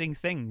surprising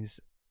things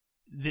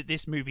that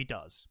this movie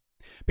does,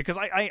 because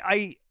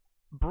I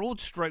broad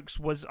strokes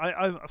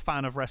I'm a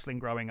fan of wrestling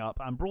growing up,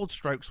 and broad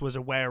strokes was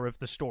aware of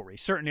the story.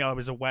 Certainly, I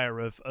was aware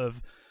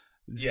of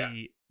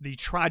the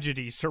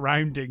tragedy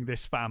surrounding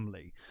this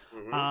family.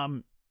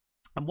 Mm-hmm.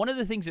 And one of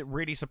the things that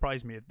really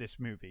surprised me of this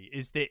movie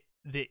is that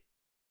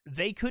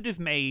they could have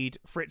made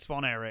Fritz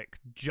Von Erich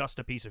just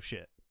a piece of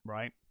shit,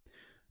 right?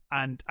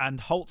 And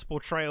Holt's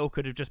portrayal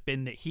could have just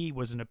been that he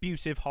was an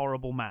abusive,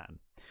 horrible man.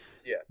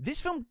 Yeah.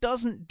 This film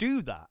doesn't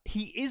do that.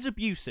 He is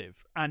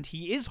abusive and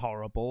he is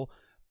horrible,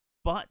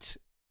 but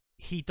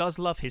he does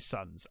love his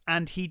sons,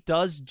 and he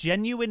does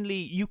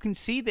genuinely. You can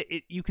see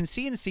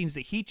in scenes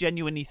that he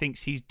genuinely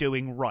thinks he's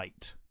doing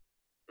right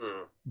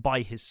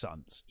by his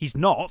sons. He's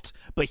not,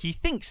 but he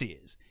thinks he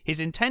is. His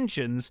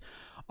intentions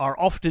are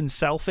often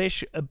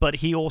selfish, but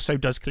he also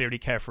does clearly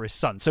care for his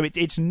son. So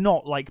it's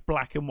not like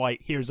black and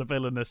white, here's a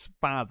villainous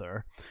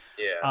father.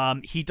 Yeah.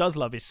 He does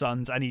love his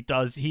sons, and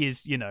he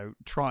is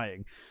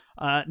trying.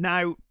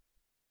 Now,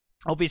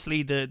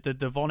 obviously,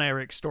 the Von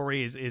Erich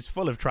story is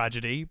full of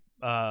tragedy.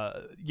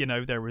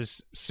 There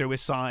was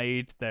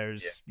suicide,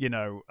 there's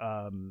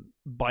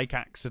bike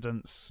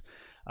accidents.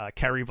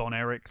 Kerry Von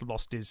Erich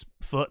lost his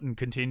foot and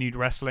continued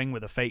wrestling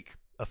with a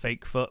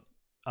fake foot,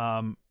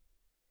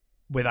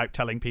 without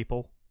telling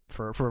people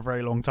for a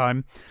very long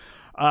time.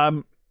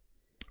 And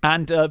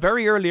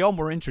very early on,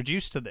 we're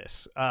introduced to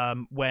this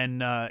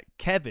when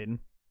Kevin,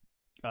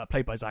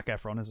 played by Zac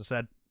Efron, as I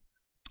said,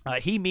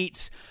 he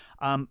meets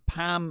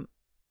Pam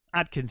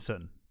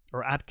Adkison,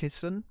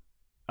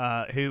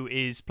 who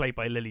is played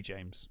by Lily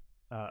James,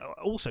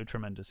 also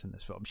tremendous in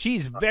this film.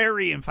 She's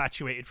very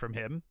infatuated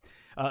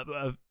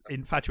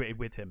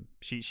with him.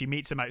 She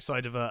meets him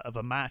outside of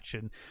a match,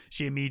 and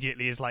she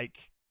immediately is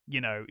like,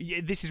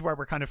 this is where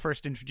we're kind of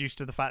first introduced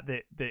to the fact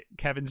that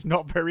Kevin's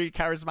not very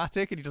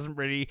charismatic and he doesn't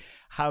really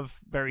have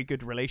very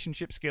good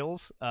relationship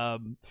skills.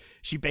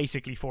 She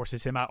basically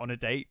forces him out on a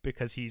date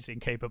because he's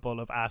incapable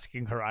of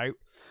asking her out.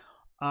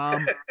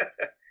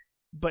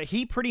 But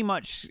he pretty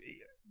much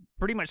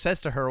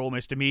says to her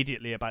almost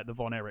immediately about the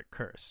Von Erich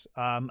curse.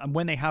 And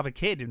when they have a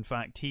kid, in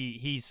fact,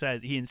 he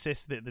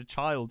insists that the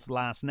child's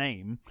last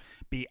name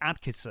be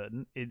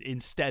Atkinson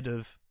instead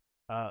of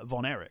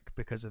Von Erich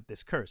because of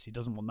this curse. He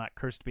doesn't want that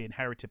curse to be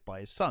inherited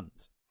by his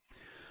sons.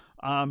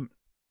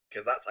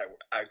 Because that's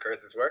how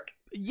curses work.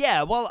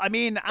 Yeah, well, I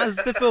mean, as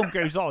the film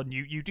goes on,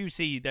 you do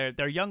see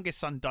their youngest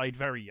son died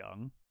very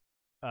young.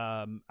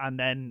 And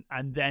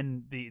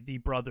then the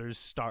brothers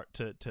start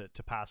to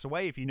pass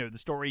away. If you know the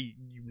story,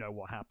 you know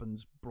what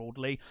happens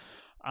broadly.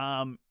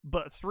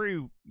 But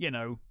through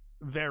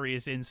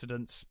various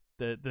incidents,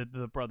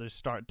 the brothers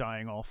start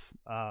dying off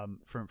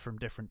from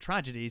different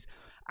tragedies,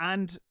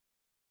 and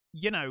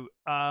you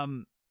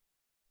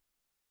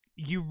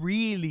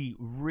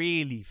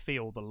really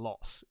feel the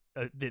loss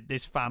that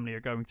this family are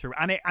going through,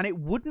 and it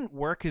wouldn't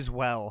work as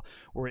well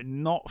were it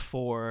not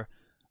for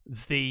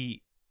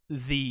the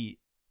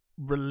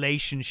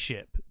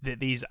relationship that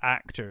these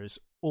actors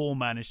all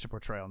manage to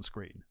portray on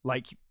screen.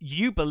 Like,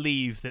 you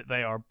believe that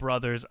they are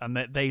brothers and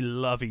that they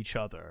love each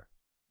other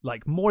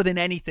like more than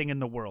anything in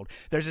the world.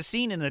 There's a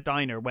scene in a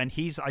diner when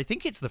I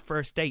think it's the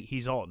first date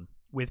he's on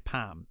with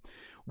Pam,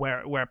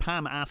 where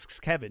Pam asks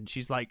Kevin,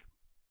 she's like,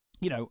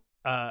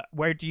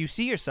 where do you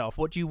see yourself?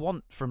 What do you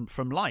want from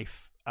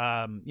life?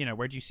 Where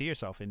do you see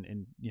yourself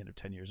in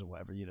 10 years or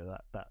whatever,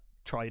 that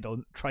tried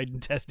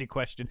and tested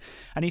question.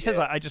 And he says,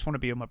 I just want to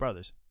be with my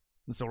brothers.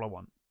 That's all I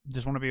want.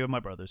 Just want to be with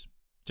my brothers.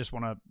 Just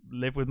want to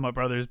live with my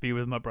brothers, be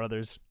with my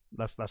brothers.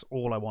 That's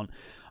all I want.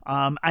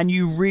 And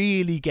you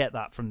really get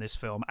that from this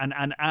film.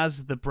 And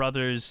as the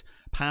brothers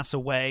pass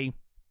away,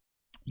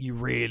 you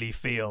really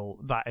feel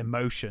that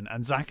emotion.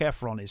 And Zac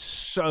Efron is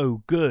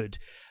so good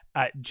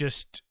at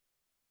just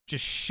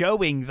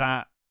showing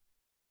that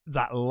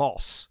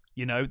loss.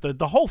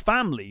 The whole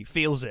family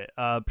feels it,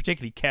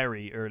 particularly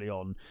Kerry early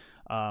on.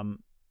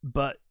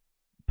 But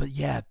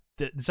yeah,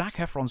 Zac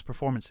Efron's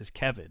performance as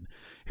Kevin,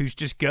 who's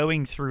just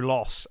going through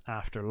loss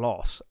after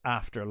loss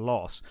after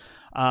loss,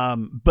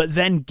 but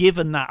then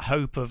given that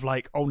hope of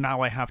like, oh,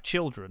 now I have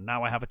children,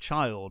 now I have a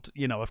child,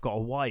 I've got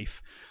a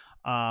wife,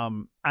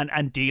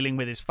 and dealing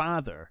with his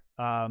father,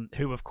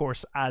 who, of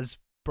course, as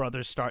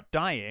brothers start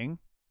dying,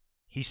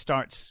 he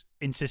starts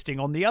insisting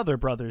on the other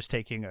brothers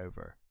taking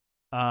over.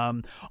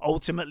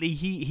 Ultimately,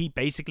 he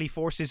basically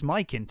forces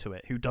Mike into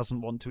it, who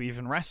doesn't want to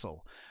even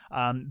wrestle.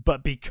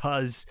 But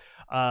because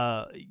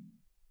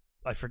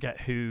I forget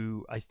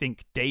who, I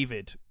think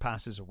David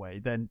passes away,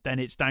 then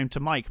it's down to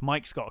Mike.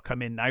 Mike's got to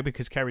come in now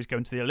because Kerry's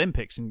going to the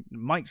Olympics, and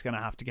Mike's going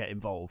to have to get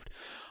involved.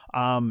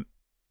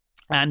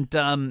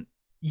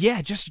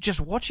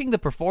 Just watching the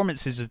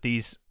performances of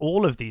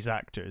all of these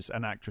actors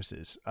and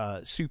actresses,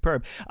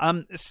 superb.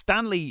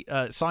 Stanley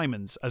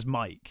Simons as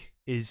Mike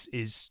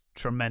is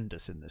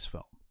tremendous in this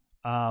film.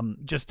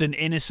 Just an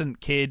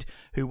innocent kid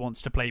who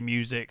wants to play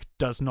music,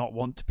 does not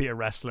want to be a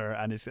wrestler,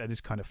 and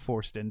is kind of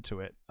forced into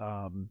it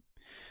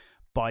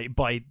by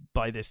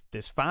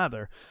this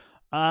father.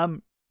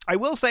 I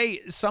will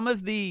say some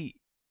of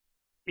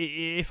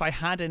if I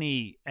had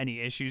any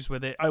issues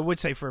with it, I would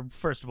say,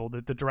 first of all,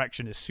 the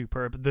direction is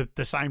superb. The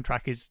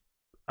soundtrack is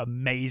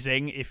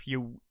amazing. If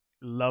you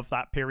love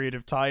that period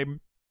of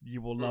time, you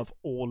will love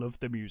all of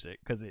the music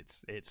because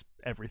it's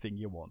everything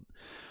you want.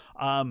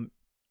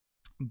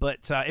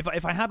 But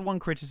if I had one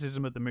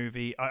criticism of the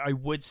movie, I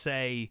would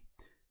say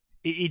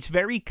it's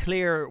very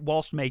clear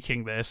whilst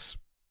making this,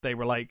 they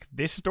were like,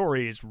 this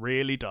story is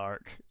really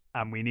dark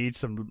and we need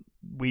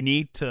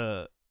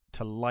to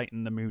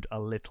lighten the mood a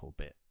little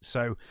bit.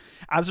 So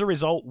as a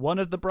result, one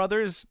of the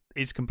brothers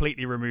is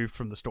completely removed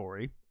from the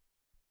story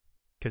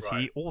because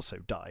he also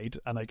died,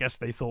 and I guess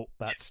they thought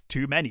that's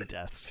too many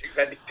deaths. Too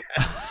many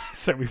deaths.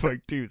 So we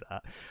won't do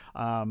that.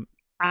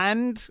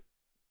 And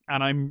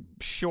I'm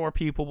sure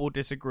people will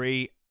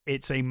disagree,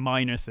 it's a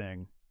minor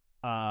thing.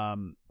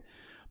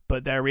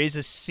 But there is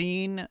a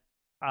scene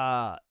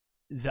that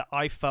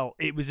I felt,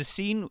 it was a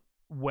scene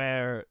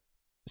where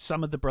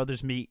some of the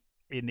brothers meet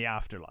in the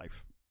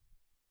afterlife.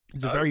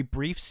 It's a very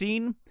brief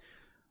scene.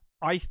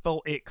 I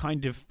thought it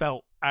kind of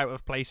felt out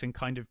of place and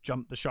kind of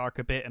jumped the shark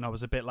a bit, and I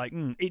was a bit like,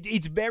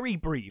 it's very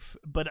brief,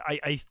 but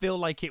I feel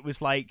like it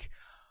was like,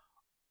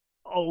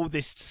 oh,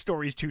 this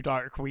story's too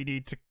dark, we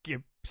need to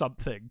give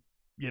something,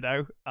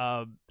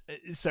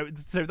 so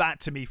that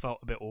to me felt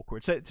a bit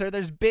awkward. So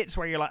there's bits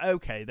where you're like,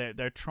 okay,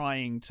 they're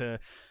trying to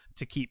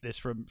keep this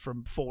from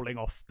falling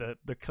off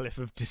the cliff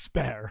of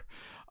despair,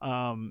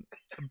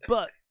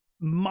 but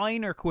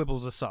minor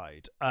quibbles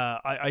aside,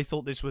 I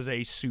thought this was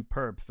a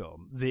superb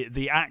film.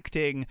 The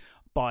acting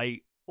by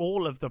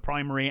all of the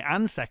primary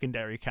and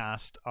secondary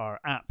cast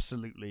are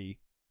absolutely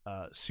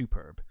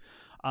superb.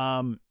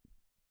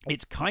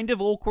 It's kind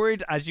of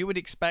awkward, as you would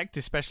expect,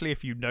 especially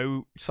if you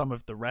know some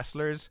of the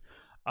wrestlers.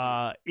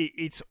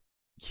 It's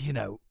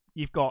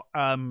you've got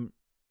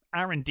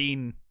Aaron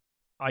Dean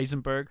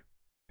Eisenberg.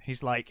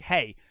 He's like,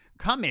 hey,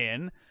 come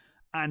in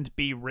and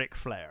be Ric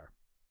Flair.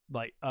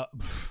 Like,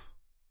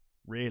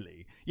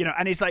 really? You know,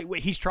 and it's like,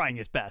 he's trying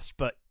his best,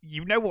 but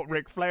you know what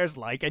Ric Flair's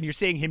like, and you're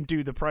seeing him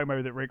do the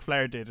promo that Ric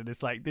Flair did, and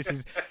it's like, this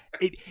is,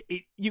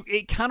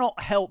 it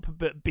cannot help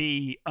but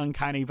be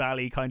Uncanny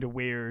Valley kind of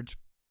weird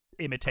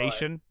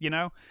imitation, right. You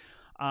know?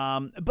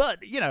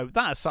 But, you know,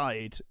 that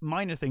aside,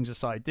 minor things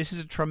aside, this is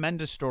a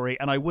tremendous story,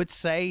 and I would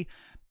say,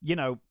 you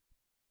know,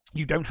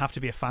 you don't have to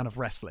be a fan of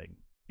wrestling.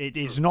 It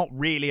is not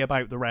really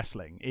about the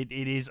wrestling. It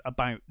is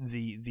about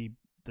the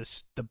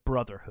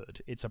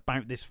brotherhood. It's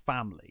about this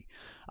family,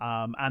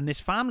 and this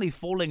family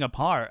falling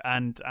apart,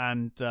 and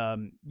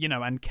you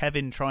know, and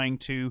Kevin trying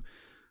to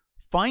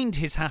find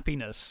his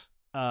happiness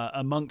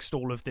amongst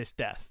all of this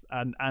death,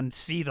 and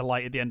see the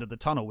light at the end of the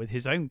tunnel with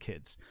his own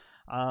kids.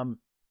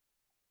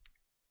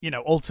 You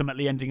know,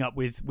 ultimately ending up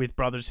with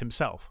Brothers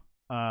himself.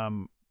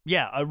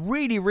 Yeah, a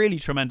really, really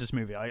tremendous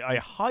movie. I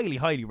highly,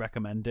 highly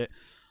recommend it.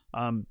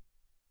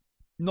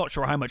 Not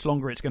sure how much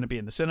longer it's going to be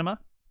in the cinema,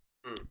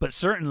 but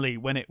certainly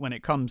when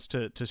it comes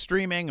to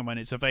streaming and when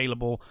it's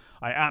available,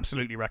 I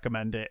absolutely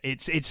recommend it.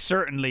 It's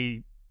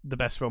certainly the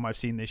best film I've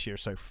seen this year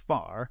so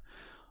far.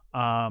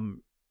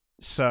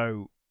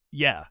 So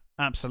yeah,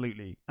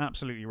 absolutely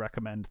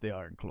recommend The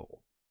Iron Claw.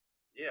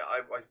 Yeah,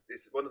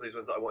 it's one of those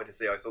ones that I wanted to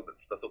see. I thought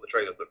the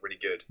trailers looked really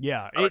good.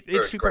 Yeah,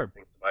 it's superb.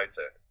 Things about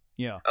it.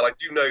 Yeah, and I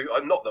do know,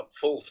 I'm not the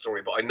full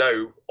story, but I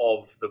know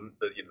of the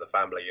you know, the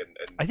family and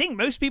I think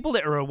most people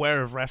that are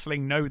aware of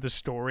wrestling know the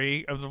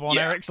story of the Von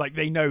Erichs. Like,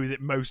 they know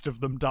that most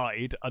of them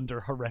died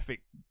under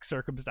horrific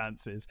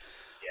circumstances.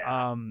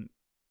 Yeah.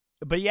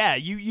 But yeah,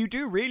 you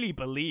do really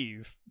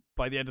believe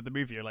by the end of the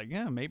movie, you're like,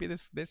 yeah, maybe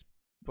this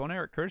Von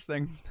Erich curse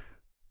thing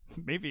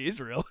maybe is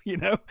real, you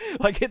know?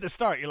 Like, at the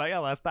start you're like,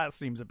 oh, that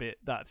seems a bit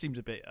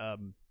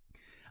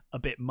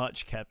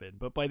much, Kevin.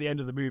 But by the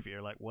end of the movie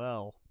you're like,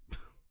 well,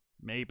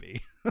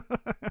 maybe.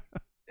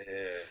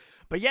 Yeah.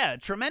 But yeah,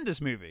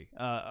 tremendous movie.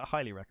 I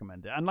highly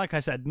recommend it. And like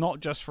I said, not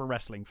just for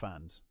wrestling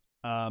fans.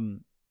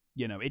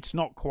 You know, it's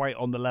not quite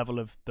on the level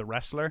of The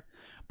Wrestler,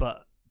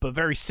 but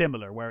very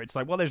similar, where it's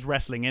like, well, there's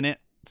wrestling in it.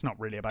 It's not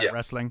really about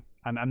wrestling.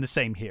 And the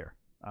same here.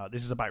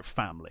 This is about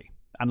family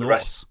and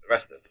loss. The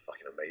Wrestler's a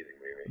fucking amazing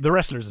movie. The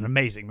Wrestler's an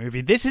amazing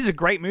movie. This is a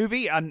great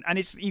movie, and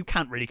it's, you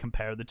can't really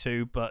compare the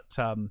two, but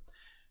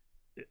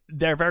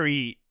they're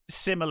very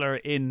similar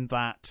in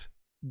that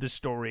the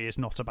story is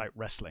not about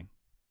wrestling.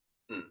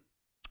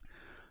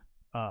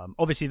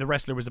 Obviously, The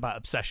Wrestler was about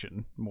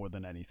obsession more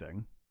than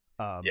anything.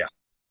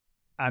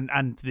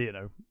 And you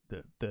know,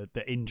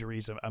 the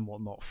injuries and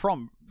whatnot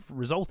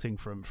resulting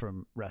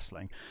from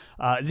wrestling.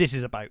 This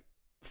is about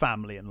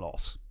family and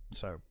loss.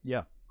 So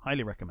yeah,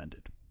 highly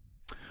recommended.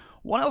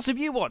 What else have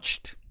you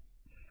watched?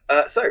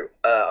 I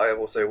have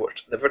also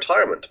watched The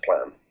Retirement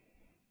Plan.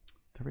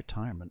 The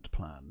Retirement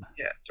Plan.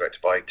 Yeah,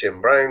 directed by Tim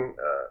Brown.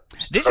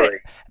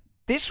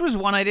 This was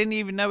one I didn't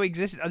even know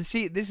existed.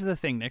 See, this is the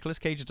thing. Nicolas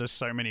Cage does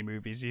so many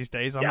movies these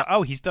days. I'm like,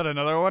 oh, he's done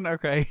another one?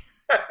 Okay.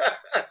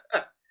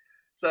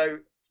 So,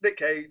 it's Nick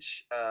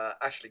Cage,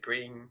 Ashley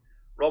Greene,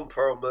 Ron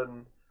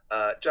Perlman,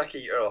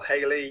 Jackie Earle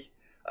Haley,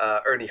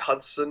 Ernie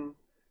Hudson,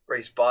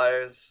 Grace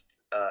Byers,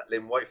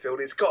 Lynn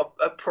Whitefield. It's got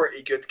a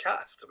pretty good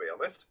cast, to be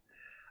honest.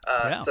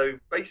 So,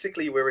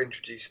 basically, we're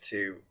introduced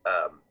to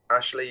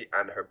Ashley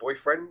and her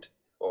boyfriend.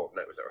 Or,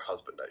 no, it was her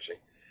husband, actually.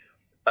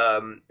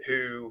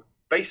 Who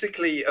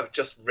basically have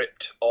just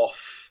ripped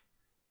off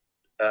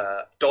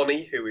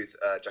Donnie, who is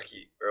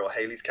Jackie Earle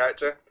Haley's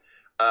character.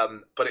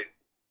 But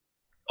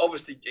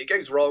it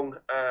goes wrong,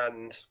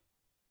 and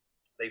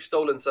they've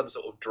stolen some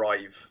sort of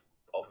drive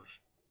of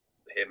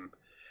him,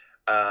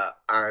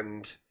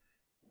 and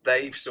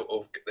they're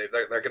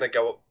going to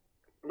go,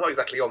 not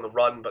exactly on the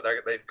run, but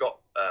they've got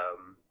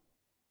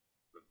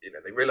you know,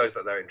 they realise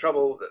that they're in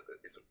trouble, that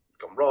it's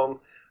gone wrong.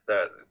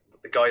 The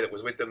guy that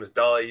was with them has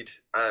died,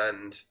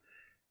 and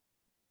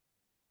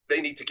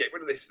they need to get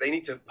rid of this. They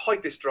need to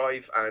hide this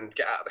drive and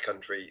get out of the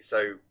country.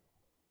 So,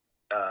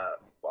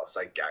 well,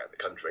 say get out of the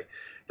country.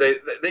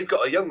 They've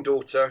got a young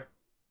daughter,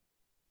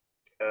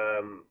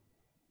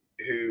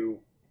 who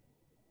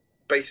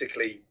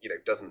basically, you know,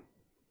 doesn't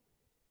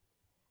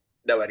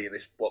know any of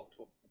this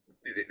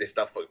this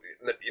stuff, but,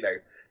 you know,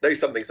 knows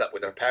something's up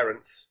with her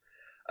parents,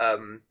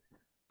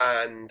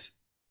 and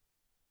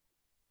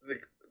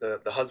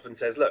the husband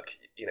says, look,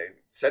 you know,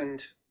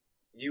 send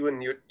you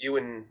and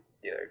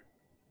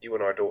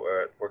our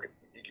daughter,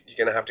 you're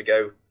going to have to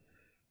go.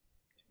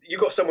 You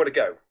got somewhere to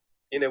go.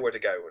 You know where to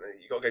go.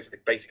 And you got to go to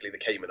basically the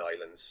Cayman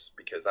Islands,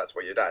 because that's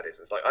where your dad is.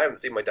 And it's like, I haven't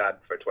seen my dad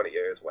for 20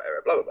 years,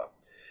 whatever, blah, blah, blah.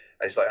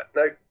 And it's like,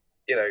 no,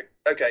 you know,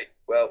 okay,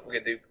 well, we're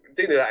going to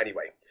do that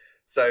anyway.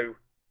 So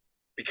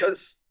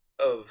because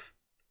of,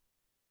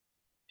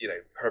 you know,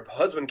 her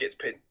husband gets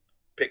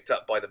picked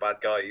up by the bad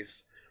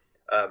guys,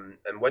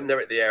 and when they're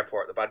at the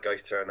airport, the bad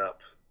guys turn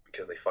up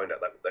because they find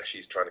out that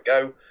she's trying to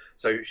go.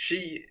 So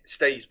she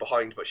stays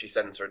behind, but she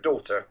sends her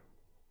daughter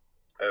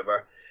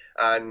over.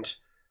 And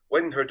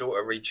when her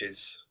daughter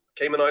reaches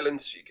Cayman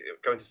Islands, she's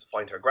going to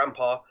find her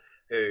grandpa,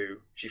 who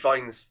she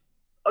finds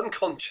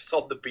unconscious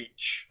on the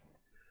beach,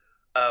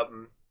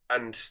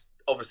 and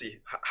obviously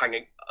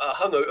hanging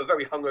a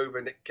very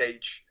hungover Nick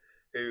Cage,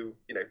 who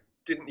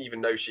didn't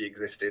even know she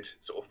existed.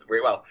 Sort of,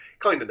 well,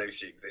 kind of knows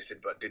she existed,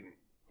 but didn't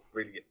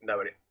really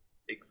know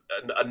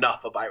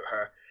enough about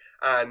her.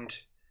 And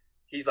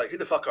he's like, "Who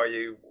the fuck are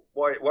you?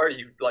 Why are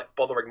you like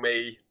bothering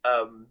me?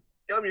 I'm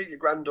your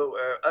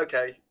granddaughter.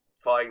 Okay,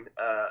 fine."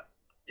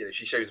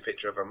 She shows a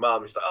picture of her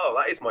mum. She's like, "Oh,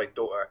 that is my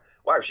daughter.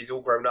 Wow, she's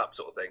all grown up,"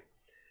 sort of thing.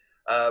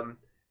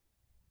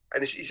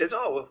 And he says,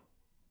 "Oh,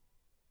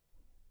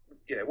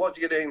 well, what's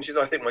you doing?" She's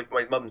like, "I think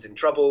my mum's in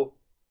trouble."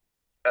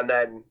 And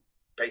then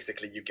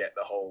basically you get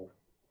the whole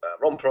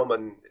Ron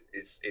Perlman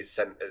is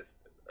sent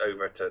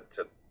over to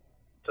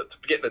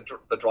get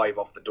the drive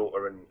off the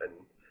daughter and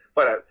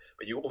find out.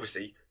 But you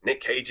obviously,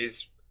 Nick Cage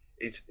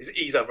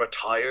he's a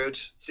retired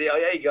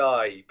CIA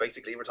guy,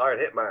 basically a retired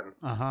hitman.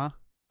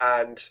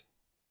 And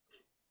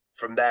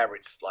from there,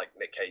 it's like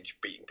Nick Cage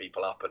beating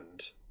people up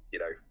and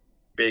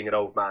being an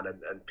old man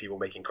and people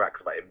making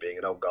cracks about him being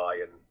an old guy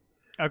and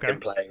him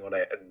playing on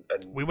it.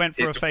 And we went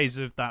through a phase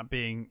of that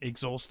being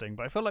exhausting,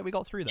 but I feel like we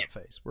got through that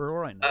phase. We're all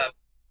right now.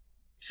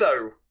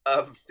 So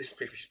this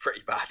movie's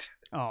pretty bad.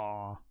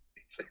 Aw.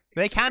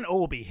 They can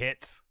all be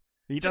hits.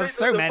 He does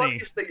the many. The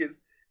funniest thing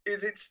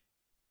is it's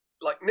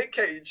like Nick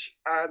Cage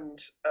and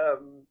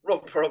Ron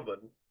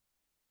Perlman.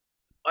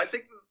 I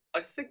think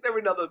they're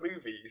in other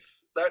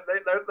movies.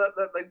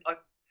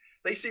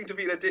 They seem to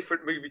be in a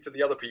different movie to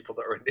the other people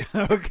that are in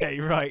it. Okay,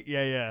 right,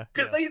 yeah.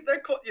 Because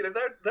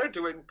they're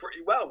doing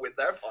pretty well with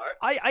their part.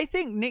 I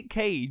think Nick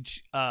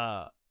Cage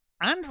and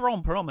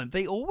Ron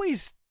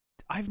Perlman,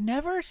 I've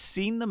never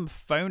seen them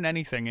phone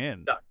anything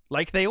in. No.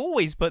 Like, they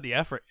always put the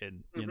effort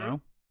in, you know?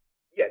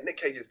 Yeah, Nick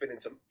Cage has been in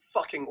some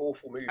fucking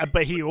awful movies.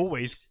 But he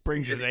always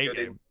brings his A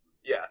game.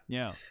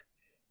 Yeah.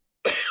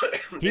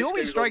 He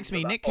always strikes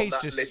me. Nick Cage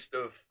just list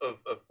of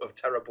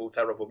terrible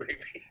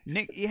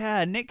movies.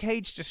 Nick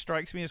Cage just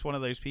strikes me as one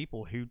of those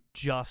people who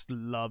just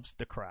loves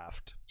the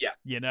craft.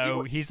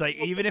 Yeah, he's like,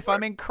 even if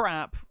I'm in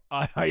crap,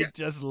 I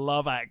just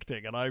love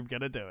acting, and I'm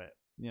gonna do it.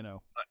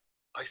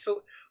 I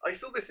saw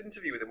this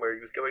interview with him where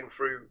he was going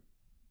through.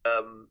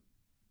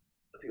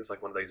 I think it was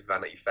like one of those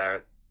Vanity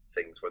Fair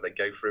things where they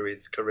go through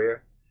his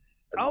career.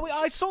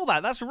 I saw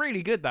that. That's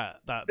really good.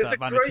 That There's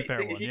Vanity a great Fair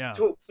thing. one. He Yeah.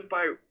 talks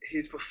about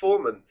his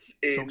performance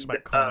in. Talks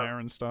about Con Air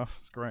and stuff.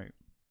 It's great.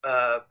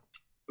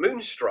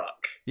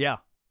 Moonstruck. Yeah.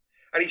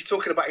 And he's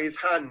talking about his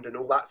hand and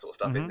all that sort of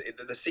stuff in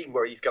the scene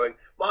where he's going,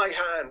 "My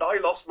hand, I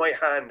lost my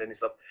hand," and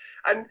stuff.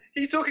 And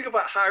he's talking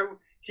about how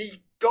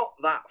he got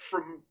that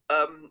from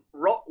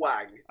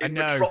Rotwang in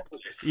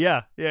Metropolis.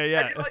 Yeah. And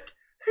you're like,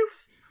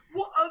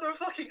 what other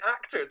fucking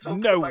actor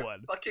talks about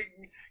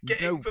fucking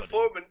getting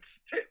performance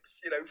tips,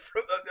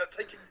 from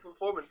taking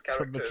performance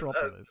characters from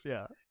Metropolis,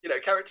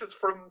 characters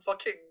from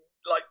fucking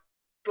like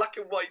black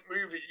and white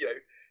movie,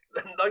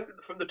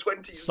 from the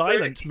 20s,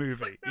 silent 30s.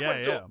 movie,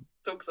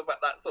 talks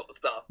about that sort of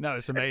stuff. No,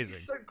 it's amazing.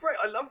 It's so great.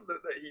 I love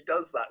that he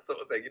does that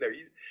sort of thing.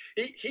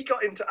 He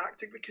got into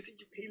acting because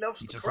he loves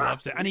the just craft,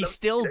 loves it, and he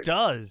still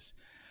does.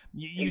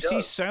 You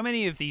see so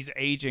many of these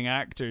aging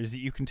actors that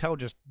you can tell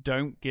just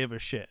don't give a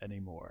shit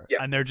anymore.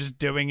 Yeah. And they're just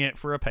doing it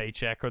for a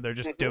paycheck, or they're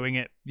just doing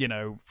it,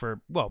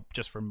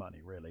 just for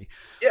money, really.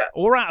 Yeah.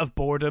 Or out of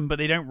boredom, but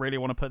they don't really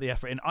want to put the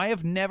effort in. I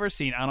have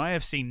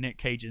seen Nick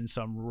Cage in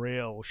some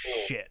real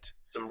shit.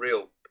 Some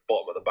real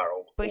bottom of the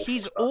barrel. But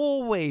he's stuff.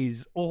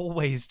 always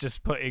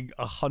just putting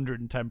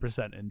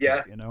 110% into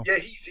it, Yeah,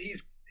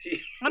 he's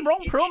and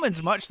Ron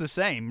Perlman's much the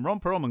same. Ron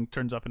Perlman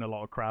turns up in a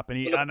lot of crap, and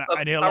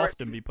he'll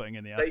often be putting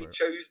in the effort.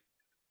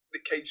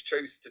 Nick Cage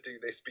chose to do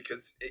this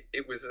because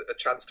it was a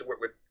chance to work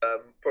with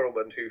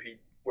Perlman, who he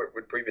worked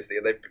with previously,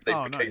 and they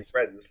became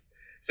friends.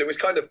 So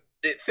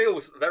it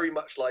feels very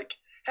much like,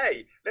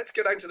 hey, let's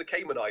go down to the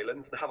Cayman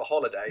Islands and have a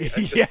holiday.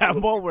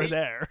 And while we're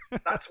there.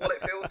 That's what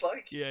it feels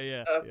like.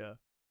 Yeah.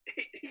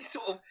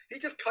 He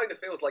just kind of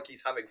feels like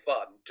he's having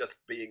fun,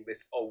 just being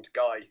this old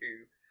guy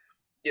who,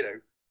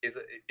 is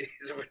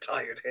a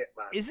retired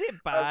hitman. Is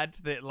it bad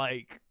that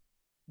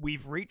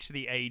we've reached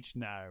the age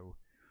now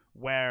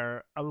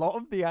where a lot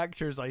of the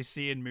actors I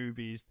see in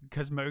movies,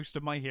 because most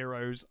of my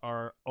heroes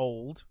are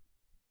old,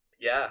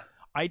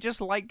 I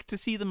just like to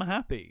see them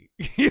happy.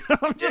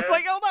 I'm just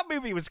like, oh, that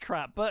movie was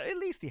crap, but at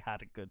least he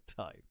had a good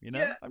time.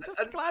 I'm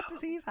just glad to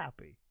see he's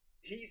happy.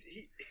 He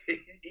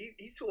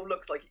sort of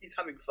looks like he's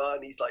having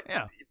fun. He's like,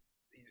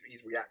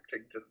 he's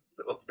reacting to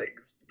sort of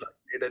things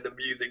in an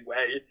amusing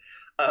way.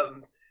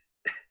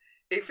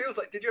 It feels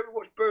like, did you ever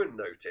watch Burn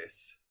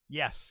Notice?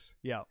 Yes,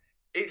 yeah.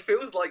 It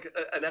feels like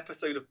an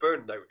episode of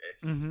Burn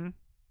Notice. Mm-hmm.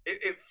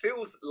 It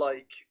feels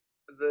like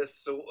the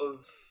sort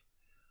of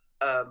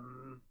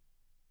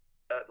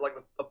like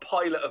a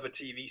pilot of a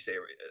TV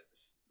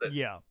series.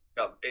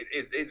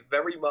 It's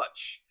very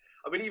much.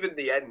 I mean, even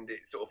the end,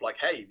 it's sort of like,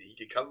 hey, he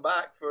could come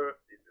back for.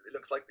 It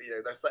looks like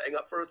they're setting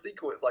up for a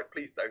sequel. It's like,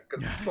 please don't,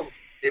 because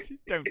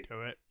don't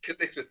do it, because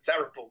this was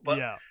terrible. But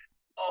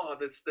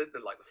the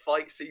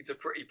fight scenes are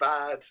pretty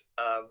bad.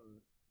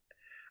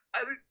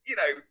 And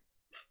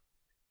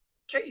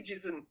Cage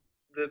isn't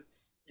the,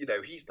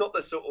 he's not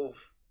the sort of,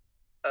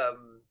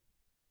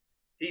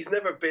 he's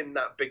never been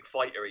that big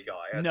fightery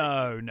guy.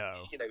 No.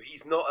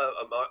 He's not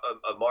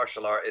a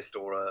martial artist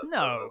or a.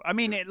 No, I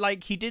mean,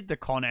 he did the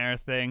Con Air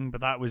thing,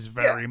 but that was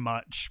very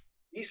much.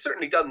 He's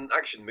certainly done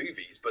action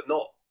movies, but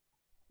not.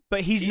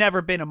 But he's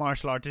never been a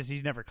martial artist.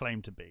 He's never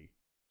claimed to be.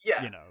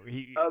 Yeah,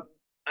 he.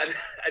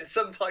 And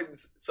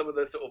sometimes some of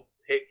the sort of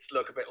hits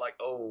look a bit like,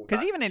 oh.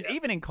 Because even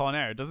in Con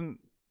Air, doesn't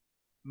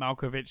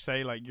Malkovich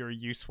say like you're a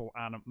useful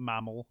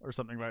mammal or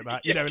something like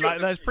that? Yeah,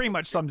 that pretty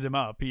much sums him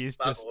up. He is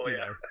just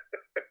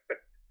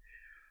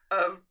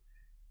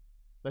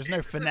there's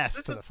no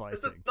finesse to the fighting.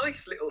 There's a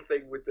nice little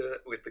thing with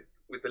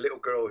the little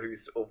girl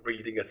who's sort of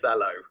reading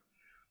Othello,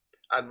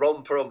 and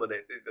Ron Perlman,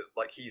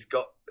 like he's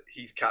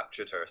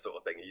captured her sort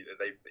of thing.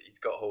 He's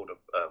got hold of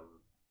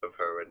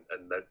her,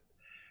 and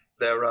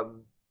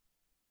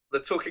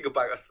they're talking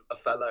about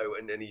Othello,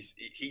 and then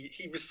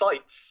he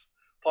recites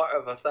part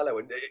of Othello,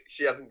 and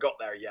she hasn't got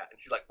there yet, and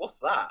she's like, "What's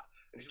that?"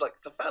 And he's like,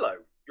 "It's Othello.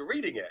 You're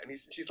reading it," and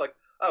she's like,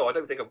 "Oh, I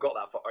don't think I've got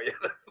that far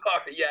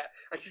yet."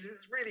 And she says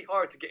it's really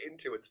hard to get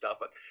into and stuff.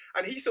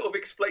 And he sort of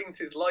explains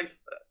his life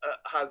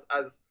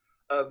as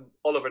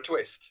Oliver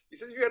Twist. He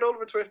says, "Have you had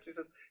Oliver Twist?" He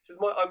says,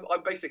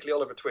 I'm basically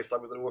Oliver Twist. I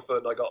was an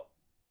orphan. I got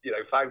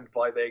found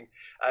by thing,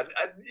 and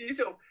he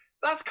sort of,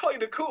 that's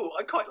kind of cool.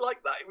 I quite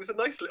like that. It was a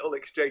nice little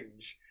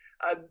exchange,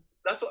 and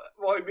that's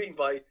what I mean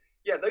by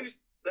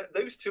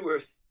those two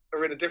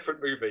are in a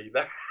different movie.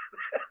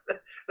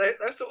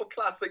 They're sort of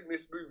classing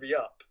this movie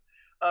up.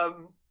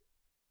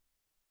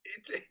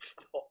 It's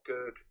not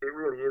good. It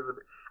really isn't.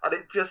 And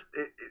it just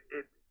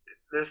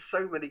there's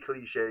so many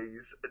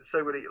cliches and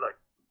so many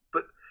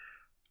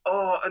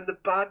and the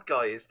bad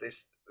guy is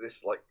this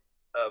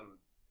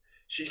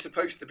she's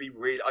supposed to be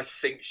really, I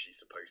think she's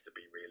supposed to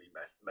be really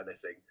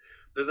menacing.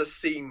 There's a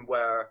scene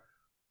where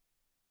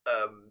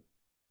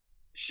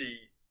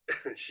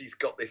she's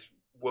got this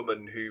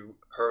woman who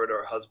her and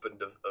her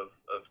husband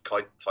have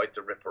tried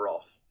to rip her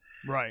off.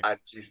 Right. And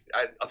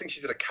I think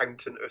she's an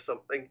accountant or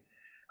something.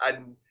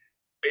 And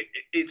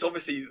it's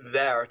obviously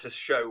there to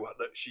show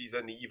that she's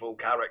an evil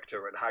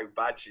character and how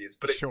bad she is,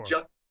 but it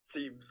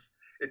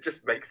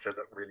just makes her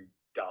look really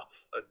duff,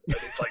 and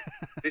it's like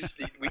this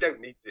scene, we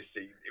don't need this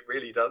scene. It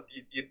really does.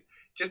 You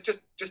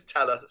just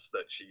tell us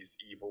that she's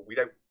evil. We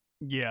don't.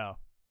 Yeah.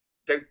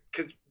 Don't,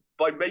 because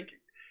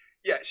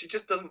she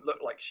just doesn't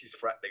look like she's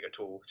threatening at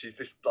all. She's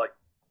just like,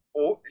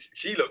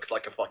 she looks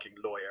like a fucking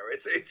lawyer.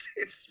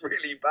 It's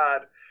really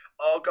bad.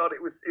 Oh god,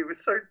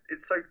 it's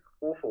so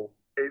awful.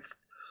 It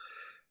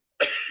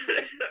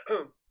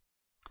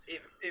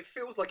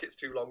feels like it's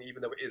too long,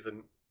 even though it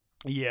isn't.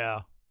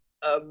 Yeah.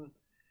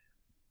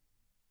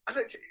 And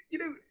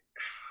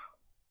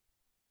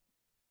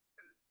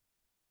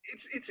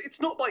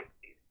it's not like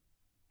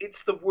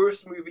it's the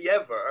worst movie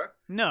ever.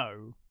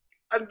 No.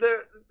 And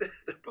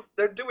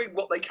they're doing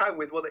what they can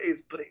with what it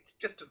is, but it's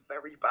just a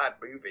very bad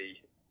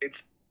movie.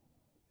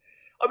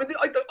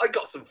 I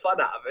got some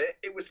fun out of it.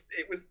 It was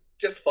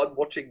just fun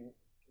watching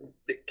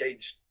Nick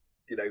Cage,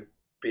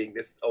 being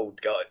this old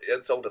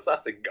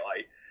assassin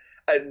guy,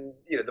 and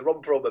the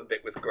Ron Perlman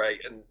bit was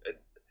great, and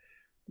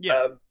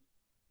yeah.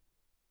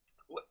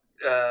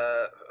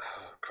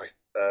 Christ,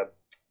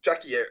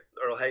 Jackie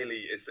Earl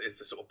Haley is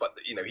the sort of, but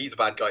he's a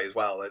bad guy as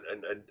well,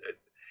 and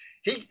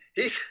he's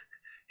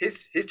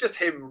just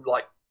him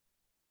like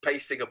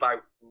pacing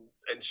about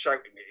and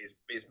shouting at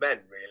his men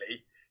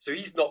really. So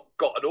he's not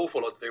got an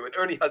awful lot to do, and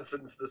Ernie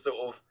Hudson's the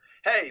sort of,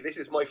 hey, this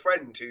is my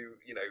friend who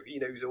he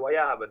knows who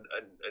I am,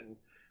 and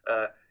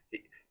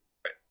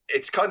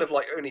it's kind of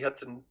like Ernie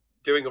Hudson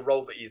doing a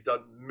role that he's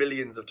done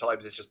millions of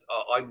times. It's just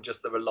I'm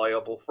just the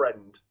reliable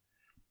friend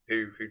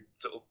who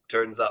sort of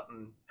turns up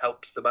and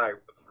helps them out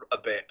a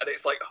bit, and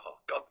it's like, oh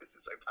god, this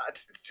is so bad.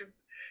 It's just,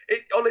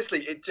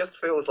 honestly, it just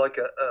feels like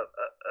a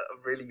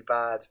really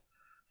bad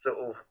sort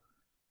of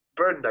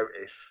Burn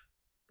Notice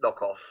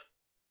knockoff.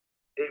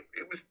 It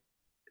was,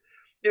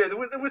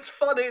 there was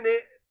fun in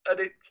it, and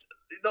it's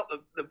not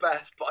the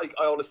best, but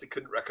I honestly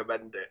couldn't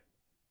recommend it.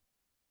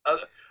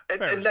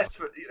 Unless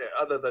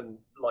other than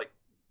like,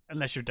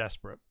 unless you're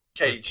desperate.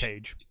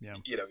 Cage, yeah.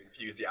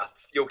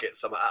 Enthusiasts, you'll get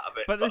some out of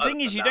it. But the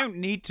thing is, you don't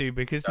need to,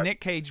 because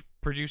Nick Cage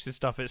produces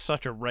stuff at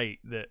such a rate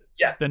that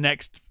the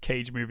next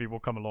Cage movie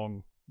will come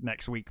along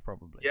next week,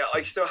 probably. Yeah, so.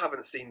 I still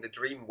haven't seen the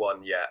Dream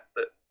one yet.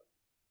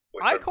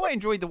 I quite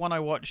enjoyed the one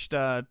I watched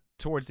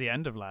towards the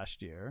end of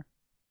last year.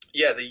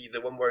 Yeah, the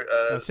one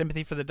where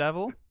Sympathy for the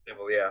Devil.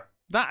 Yeah.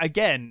 That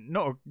again,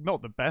 not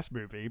the best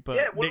movie, but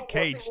Nick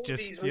Cage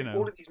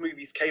all of these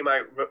movies came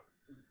out,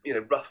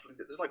 roughly.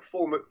 There's like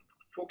four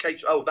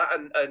Cage. Oh, that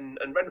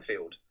and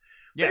Renfield.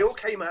 Yes. They all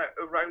came out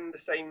around the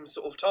same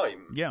sort of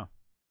time. Yeah.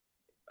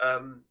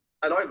 And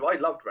I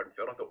loved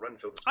Renfield. I thought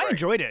Renfield was great. I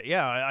enjoyed it.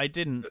 Yeah, I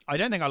didn't. I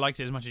don't think I liked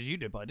it as much as you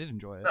did, but I did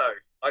enjoy it. No,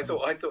 I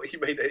thought he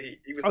made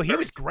it. He was. Oh, he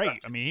was great.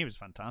 Dracula. I mean, he was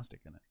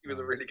fantastic in it. He was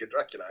a really good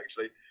Dracula,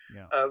 actually.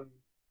 Yeah.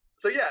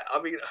 So yeah,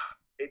 I mean,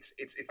 it's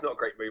not a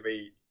great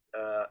movie.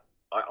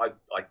 I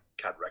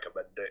can't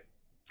recommend it.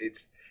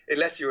 It's,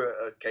 unless you're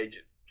a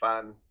Cage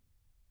fan,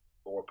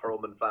 or a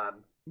Perlman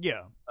fan,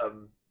 Yeah.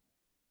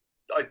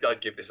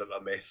 I'd give this a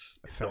miss.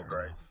 It's Fair not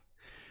great. enough.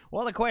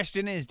 Well, the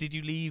question is, did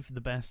you leave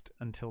the best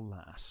until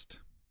last?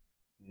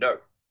 No,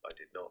 I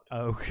did not.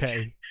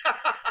 Okay.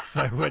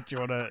 So, what do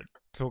you want to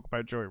talk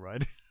about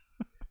Joyride?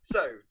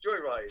 So,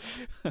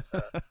 Joyride.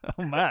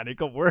 Oh man, it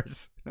got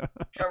worse.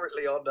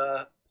 Currently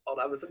on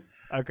Amazon.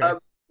 Okay.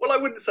 Well, I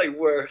wouldn't say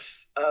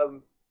worse.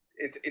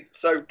 It's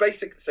so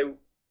basic. So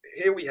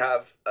here we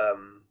have.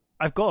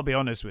 I've got to be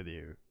honest with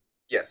you.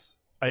 Yes.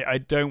 I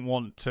don't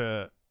want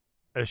to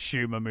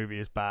assume a movie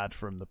is bad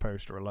from the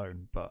poster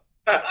alone, but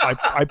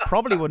I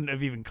probably wouldn't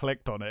have even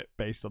clicked on it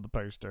based on the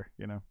poster,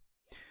 you know.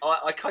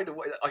 I kind of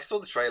I saw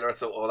the trailer. I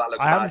thought, oh, that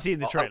looks. I bad. haven't seen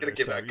the trailer. I'm going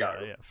to give it a go.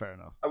 Yeah, fair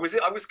enough. I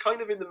was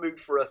kind of in the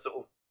mood for a sort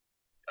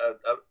of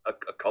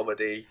a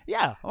comedy.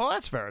 Yeah, well,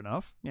 that's fair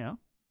enough. Yeah.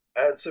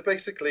 And so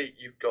basically,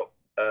 you've got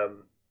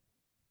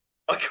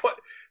I quite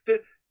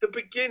the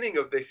beginning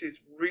of this is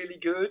really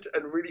good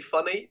and really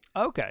funny.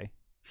 Okay.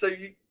 So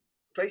you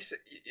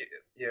basically,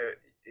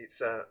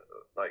 it's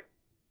like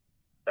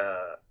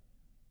the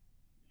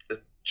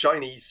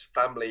Chinese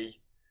family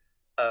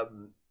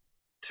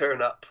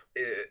turn up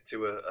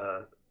to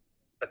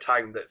a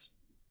town that's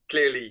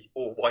clearly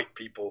all white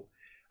people.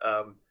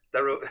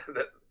 They're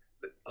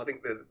I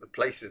think the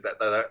places that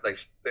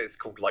it's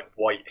called like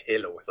White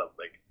Hill or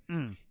something,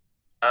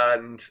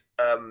 and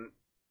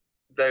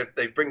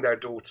they bring their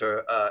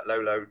daughter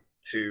Lolo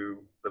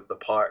to the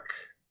park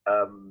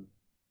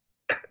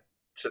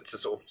to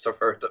sort of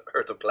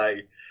her to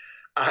play.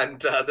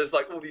 And there's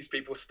like all these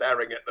people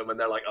staring at them, and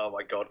they're like, "Oh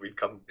my god, we've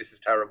come. This is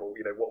terrible.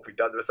 You know, what have we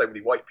done? There's so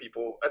many white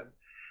people."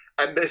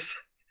 And this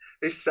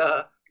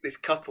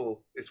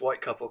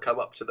white couple come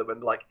up to them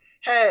and like,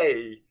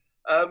 "Hey,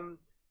 are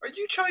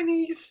you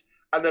Chinese?"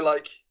 And they're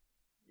like,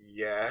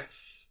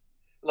 "Yes."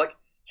 Like,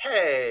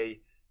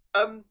 "Hey,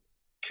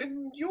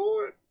 can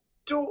your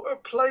daughter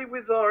play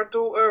with our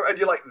daughter?" And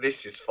you're like,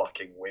 "This is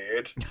fucking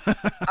weird."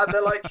 And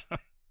they're like,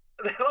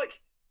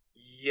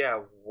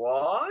 "Yeah,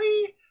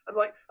 why?"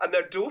 And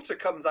their daughter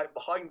comes out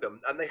behind them,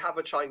 and they have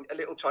a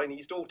little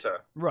Chinese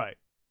daughter, right?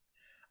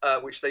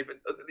 Which they've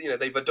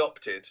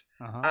adopted,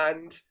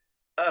 and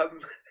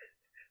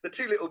the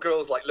two little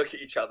girls like look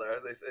at each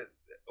other.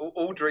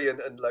 Audrey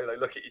and Lolo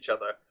look at each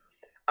other,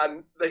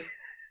 and they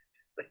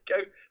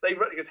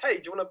goes, "Hey,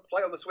 do you want to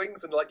play on the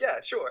swings?" And they're like,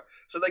 "Yeah, sure."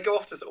 So they go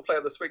off to sort of play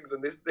on the swings,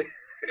 and this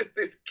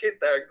kid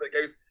there that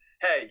goes,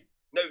 "Hey,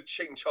 no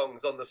ching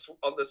chongs on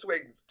the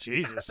swings."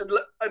 Jesus. And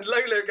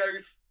Lolo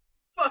goes,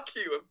 "Fuck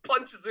you," and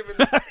punches him in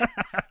the face.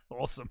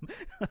 Awesome.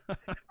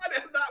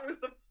 And that was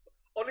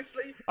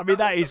honestly. I mean,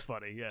 that is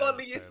funny. Yeah.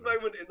 Funniest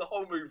moment in the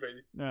whole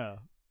movie. Yeah.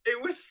 It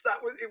was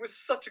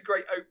such a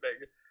great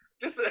opening.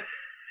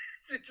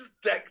 It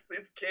just decks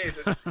this kid,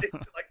 and it's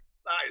like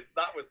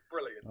that was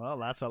brilliant. Well,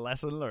 that's a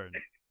lesson learned.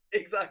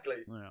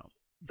 Exactly. Yeah.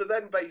 So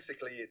then,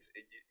 basically,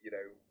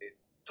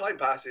 time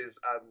passes,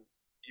 and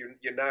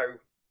you're now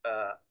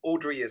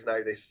Audrey is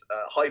now this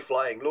high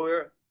flying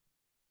lawyer,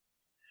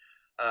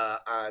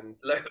 and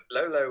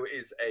Lolo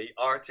is a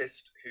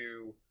artist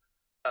who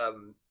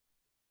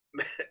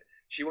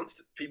she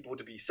wants people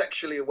to be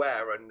sexually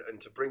aware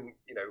and to bring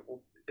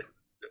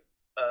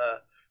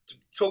to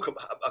talk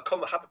about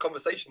have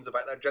conversations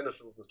about their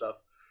genitals and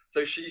stuff.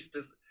 So she's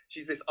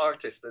this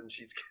artist, and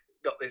she's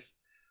got this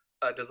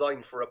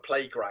design for a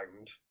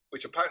playground,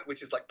 which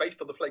is like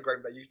based on the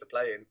playground they used to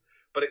play in,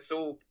 but it's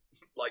all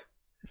like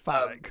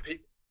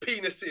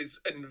penises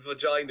and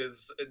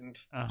vaginas, and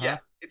yeah,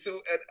 it's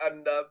all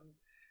and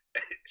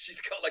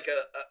she's got like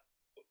a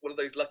one of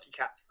those lucky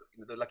cats,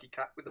 the lucky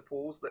cat with the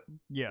paws that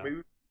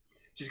move.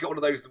 She's got one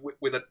of those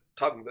with a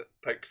tongue that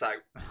pokes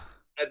out,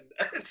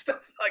 and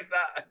stuff like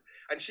that.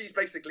 And she's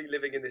basically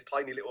living in this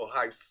tiny little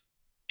house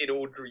in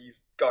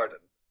Audrey's garden.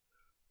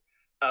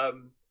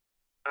 And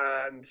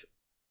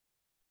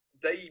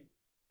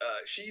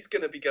she's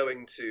going to be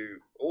going to.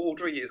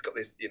 Audrey has got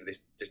this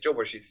this job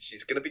where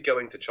she's going to be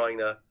going to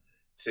China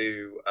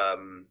to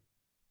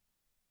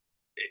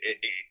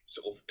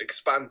sort of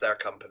expand their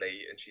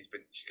company, and she's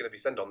going to be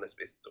sent on this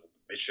sort of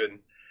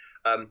mission.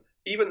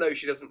 Even though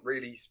she doesn't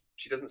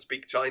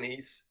speak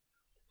Chinese,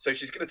 so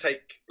she's going to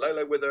take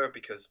Lolo with her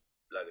because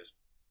Lolo's,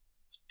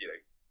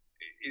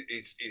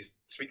 is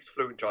speaks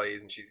fluent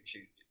Chinese, and she's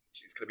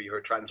going to be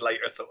her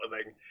translator sort of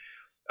thing.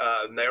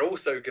 And they're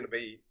also going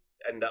to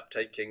end up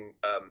taking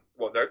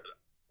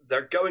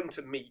they're going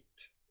to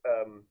meet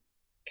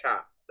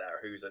Kat there,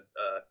 who's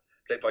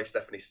played by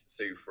Stephanie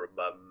Sue from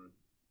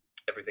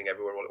Everything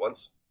Everywhere All at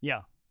Once.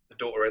 Yeah, the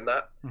daughter in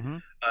that. Mm-hmm.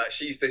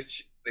 She's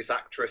this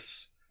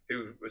actress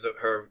who was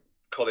her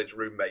college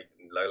roommate,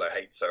 and Lolo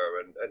hates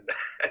her, and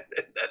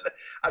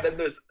then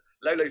there's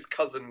Lolo's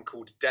cousin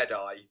called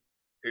Deadeye,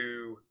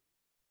 who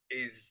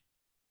is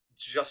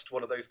just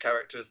one of those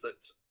characters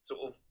that's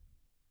sort of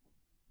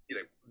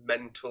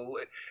mental.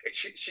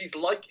 She's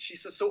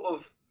a sort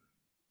of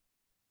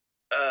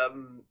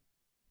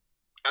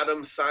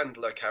Adam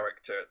Sandler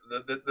character,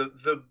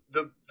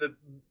 the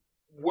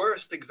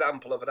worst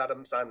example of an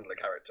Adam Sandler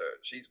character.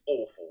 She's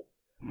awful.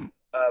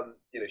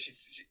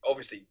 She's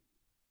obviously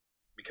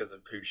because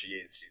of who she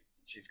is.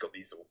 She's got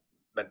these sort of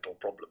mental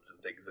problems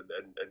and things, and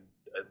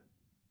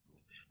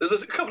there's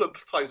a couple of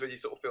times where you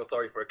sort of feel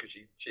sorry for her because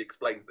she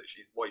explains that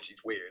why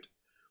she's weird.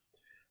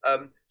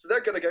 So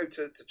they're going to go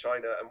to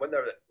China, and when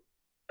they're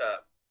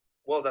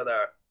while they're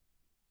there,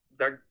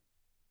 they're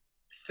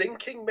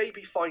thinking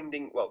maybe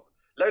finding. Well,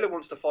 Lola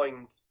wants to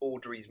find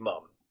Audrey's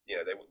mum. You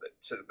know,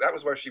 so that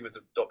was where she was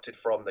adopted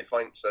from.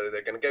 So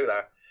they're going to go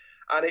there,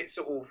 and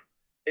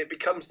it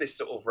becomes this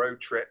sort of road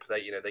trip.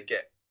 They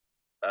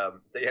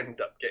they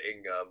end up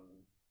getting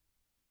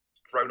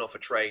thrown off a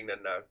train,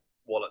 and their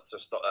wallets are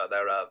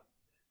their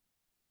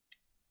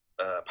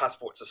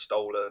passports are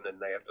stolen,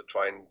 and they have to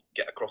try and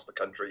get across the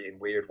country in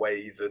weird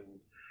ways. And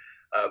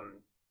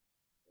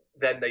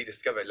then they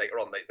discover later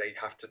on they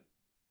have to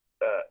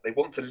they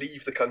want to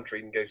leave the country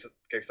and go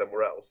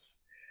somewhere else,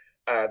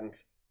 and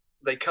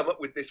they come up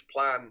with this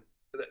plan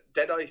that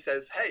Deadeye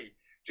says, "Hey,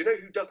 do you know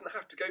who doesn't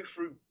have to go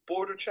through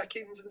border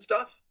check-ins and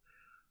stuff?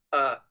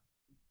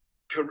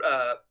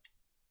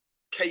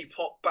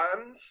 K-pop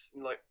bands."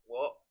 And like,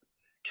 what?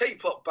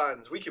 K-pop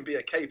bands? We can be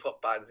a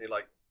K-pop band. And you're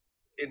like,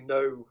 in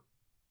no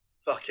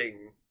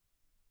fucking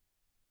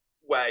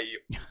way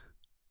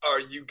are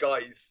you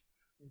guys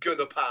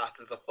gonna pass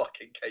as a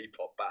fucking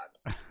K-pop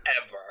band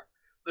ever.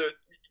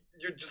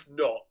 You're just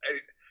not.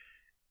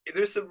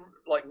 There's some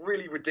like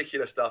really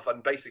ridiculous stuff,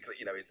 and basically,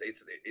 you know,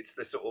 it's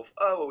the sort of,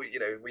 oh, you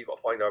know, we've got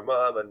to find our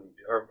mum and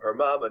her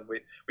mum, and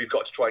we've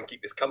got to try and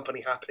keep this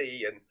company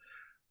happy, and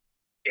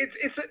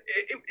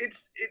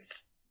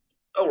it's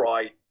all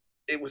right.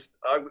 It was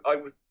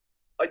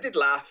I did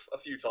laugh a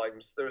few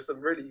times. There were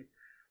some really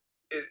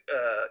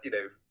you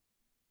know,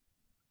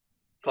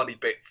 funny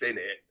bits in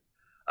it.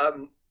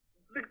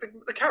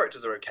 The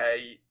characters are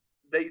okay.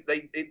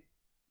 It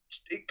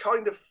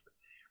kind of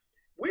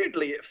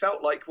weirdly, it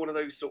felt like one of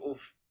those sort of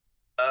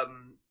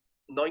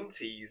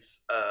 90s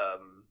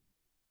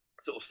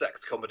sort of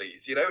sex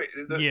comedies, you know?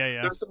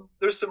 Yeah.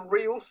 There's some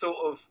real sort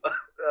of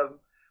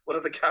one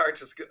of the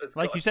characters has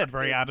like got you said,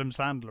 very Adam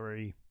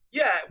Sandler-y.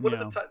 Yeah, one of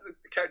the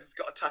characters has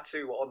got a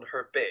tattoo on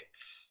her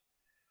bits,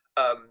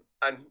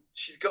 and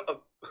she's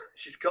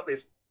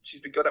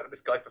been going out with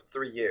this guy for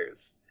 3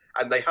 years,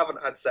 and they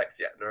haven't had sex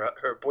yet, and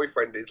her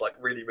boyfriend is like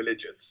really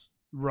religious,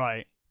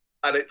 right?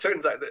 And it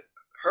turns out that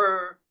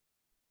her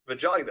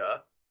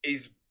vagina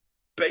is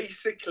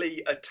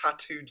basically a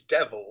tattooed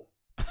devil.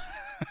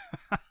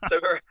 So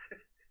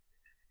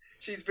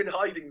she's been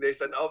hiding this,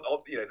 and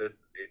you know,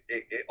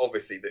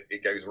 obviously that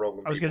it goes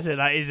wrong. I was going to say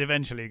that is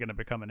eventually going to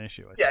become an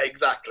issue. Yeah,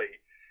 exactly.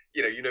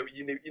 You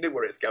know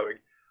where it's going.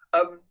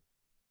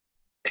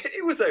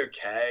 It was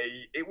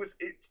okay.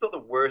 It's not the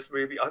worst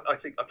movie. I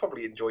think I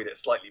probably enjoyed it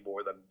slightly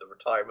more than The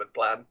Retirement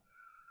Plan.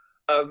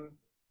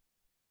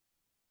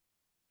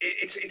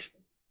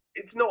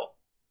 It's not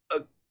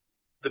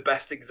the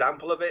best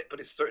example of it, but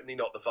it's certainly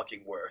not the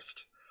fucking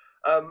worst.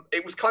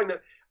 It was kind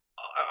of,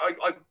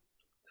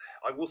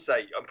 I will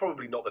say, I'm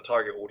probably not the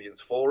target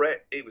audience for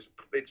it.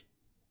 It's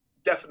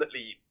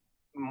definitely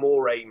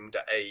more aimed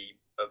at a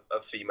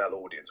female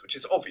audience, which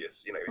is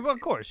obvious, you know. Well, of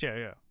course,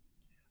 yeah.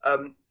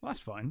 Well, that's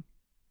fine.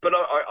 But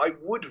I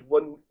wonder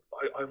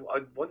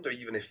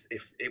even if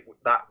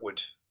that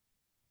would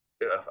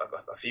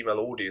a female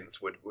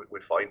audience would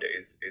find it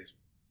is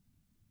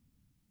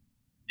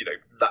you know,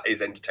 that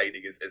is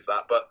entertaining as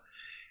that. But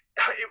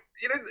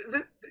you know,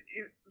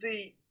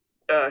 the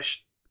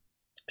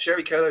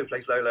Sherry Colo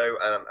plays Lolo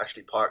and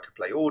Ashley Park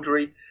play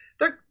Audrey.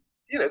 They're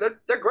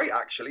great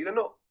actually. They're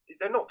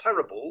not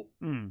terrible.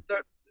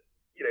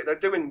 They're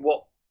doing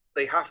what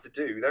they have to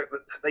do.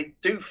 They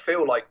do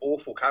feel like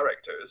awful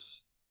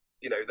characters.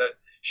 You know, that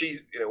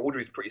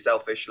Audrey's pretty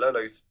selfish.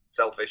 Lolo's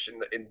selfish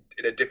in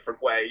a different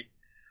way.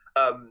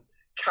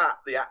 Kat,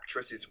 the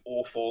actress, is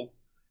awful.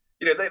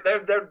 You know,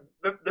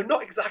 they're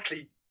not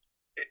exactly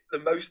the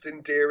most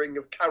endearing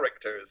of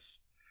characters.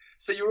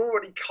 So you're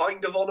already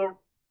kind of on a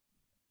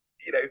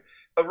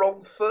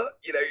wrong foot.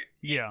 You know,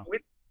 yeah.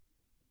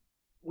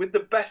 With the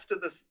best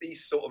of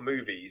these sort of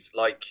movies,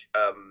 like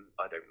I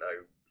don't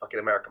know, fucking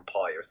American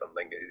Pie or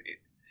something.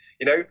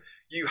 You know,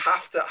 you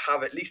have to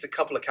have at least a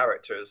couple of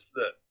characters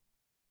that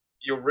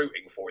you're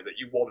rooting for, that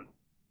you want,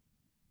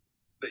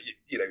 that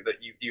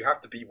you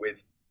have to be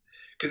with,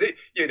 because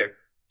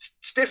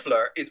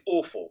Stifler is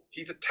awful.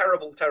 He's a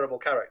terrible, terrible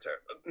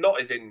character.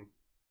 Not as in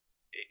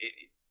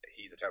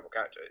he's a terrible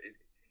character.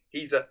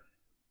 He's a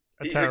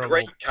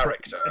great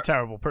character. A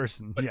terrible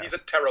person. But yes. He's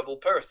a terrible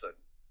person.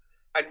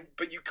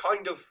 But you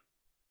kind of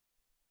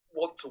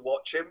want to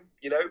watch him,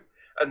 you know.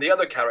 And the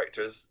other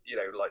characters, you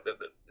know, like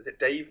is it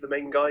Dave, the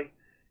main guy?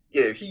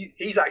 You know,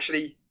 he's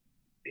actually,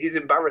 his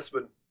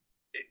embarrassment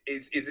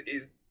is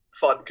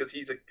fun because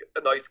he's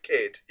a nice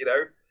kid, you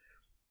know.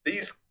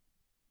 These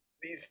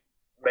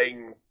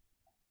main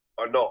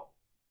are not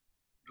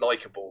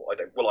likable. I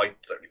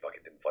certainly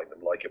fucking didn't find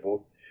them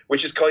likable,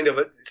 which is kind of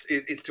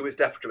is to his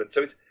detriment.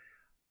 So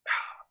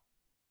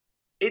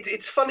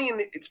it's funny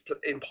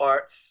in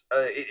parts.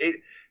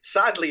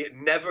 Sadly, it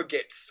never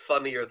gets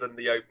funnier than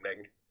the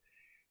opening.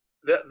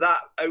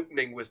 That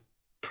opening was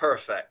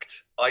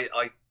perfect.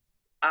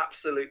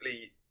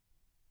 absolutely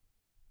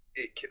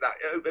that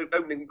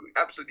opening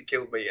absolutely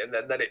killed me, and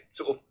then it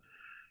sort of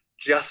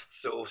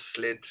just sort of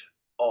slid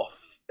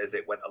off as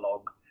it went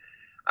along,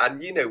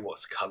 and you know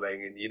what's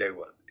coming, and you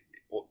know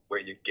what where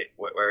you get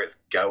where it's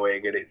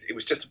going, and it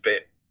was just a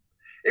bit.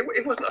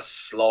 It wasn't a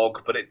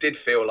slog, but it did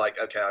feel like,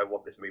 okay, I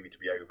want this movie to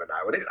be over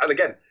now. And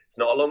again, it's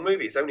not a long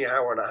movie; it's only an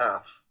hour and a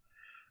half,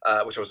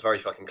 which I was very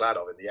fucking glad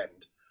of in the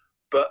end.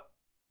 But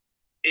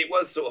it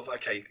was sort of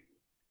okay,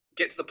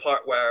 get to the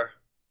part where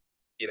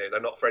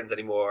they're not friends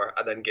anymore,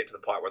 and then get to the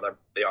part where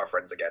they are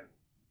friends again.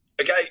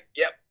 Okay,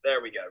 yep,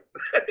 there we go.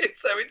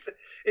 So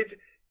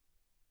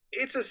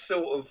it's a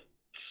sort of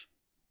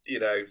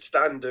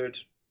standard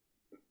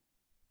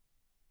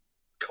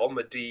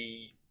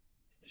comedy,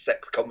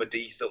 sex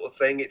comedy sort of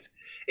thing. It's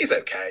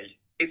okay.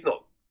 It's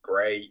not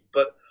great,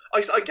 but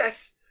I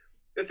guess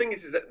the thing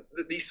is that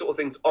these sort of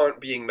things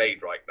aren't being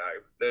made right now.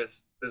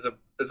 There's a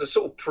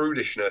sort of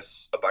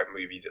prudishness about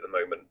movies at the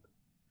moment.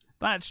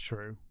 That's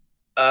true.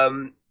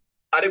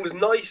 And it was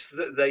nice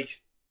that they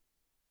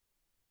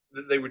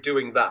were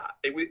doing that.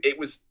 It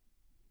was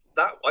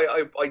that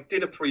I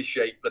did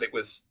appreciate that it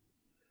was,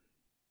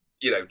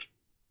 it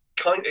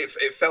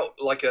felt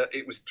like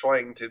it was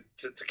trying to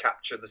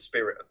capture the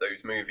spirit of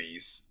those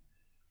movies,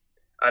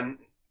 and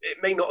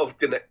it may not have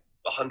done it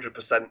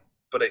 100%,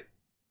 but it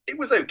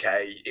was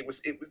okay. It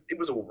was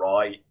all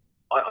right.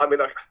 I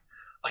mean,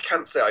 I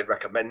can't say I'd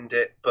recommend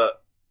it,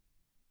 but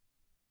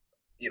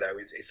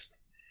it's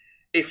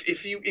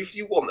if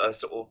you want a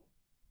sort of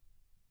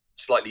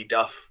slightly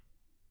duff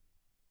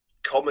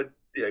comedy,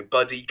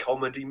 buddy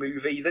comedy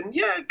movie, then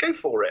yeah, go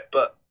for it.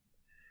 But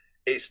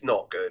it's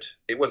not good.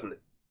 It wasn't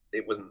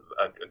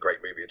a great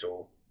movie at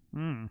all.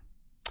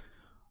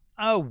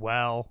 Oh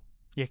well,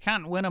 you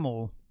can't win them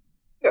all.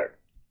 No.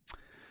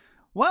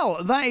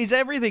 Well, that is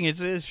everything.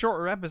 It's a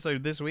shorter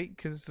episode this week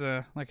because,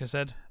 like I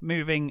said,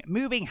 moving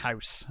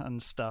house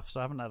and stuff, so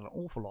I haven't had an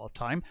awful lot of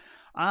time.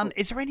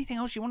 Is there anything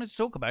else you wanted to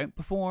talk about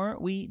before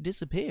we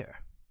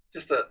disappear?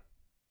 Just a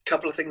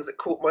couple of things that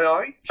caught my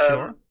eye.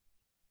 Sure.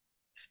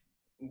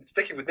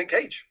 Sticking with Nick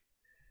Cage.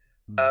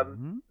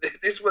 Mm-hmm.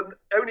 This one,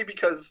 only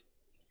because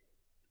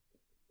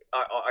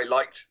I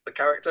liked the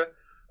character.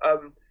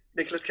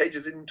 Nicolas Cage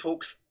is in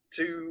talks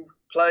to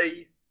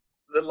play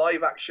the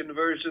live-action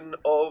version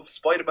of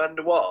Spider-Man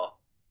Noir.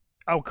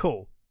 Oh,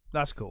 cool.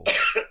 That's cool.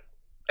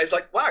 It's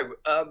like, wow,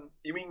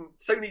 you mean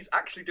Sony's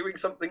actually doing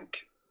something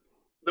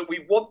that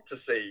we want to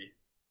see?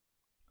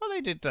 Well,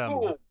 they did.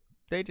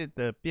 They did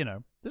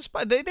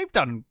they've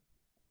done.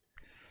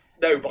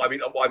 No, but I mean,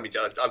 I'm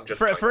just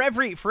for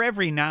every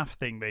NAF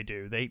thing they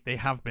do, they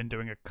have been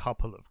doing a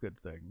couple of good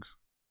things.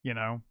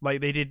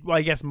 Like they did. Well,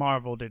 I guess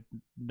Marvel did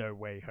No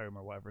Way Home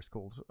or whatever it's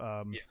called.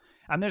 Yeah.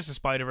 And there's the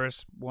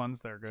Spider-Verse ones;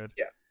 they're good.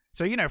 Yeah.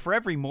 So for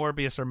every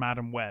Morbius or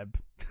Madam Web,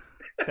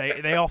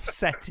 they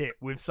offset it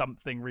with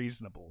something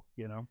reasonable.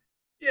 Yeah,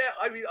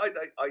 I mean, I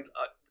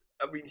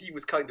mean, he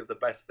was kind of the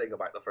best thing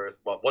about the first.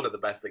 Well, one of the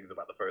best things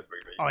about the first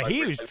movie. Oh,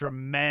 he was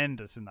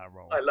tremendous in that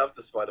role. I loved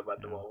the Spider-Man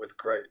Noir. It was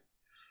great.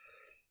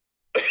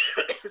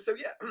 So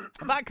yeah,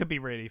 that could be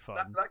really fun.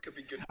 That could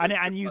be good.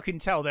 And you can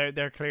tell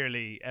they're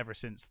clearly, ever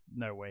since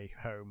No Way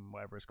Home,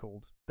 whatever it's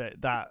called,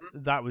 that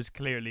was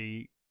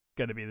clearly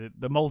going to be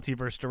the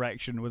multiverse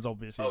direction was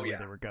obviously where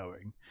they were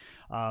going.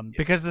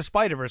 Because the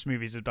Spider-Verse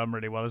movies have done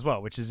really well as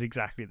well, which is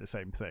exactly the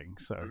same thing.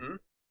 So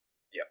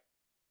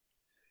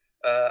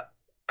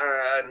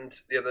and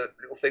the other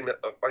little thing that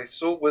I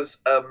saw was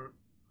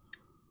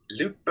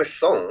Luc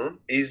Besson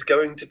is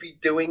going to be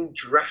doing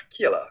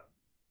Dracula.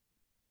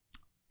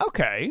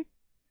 Okay.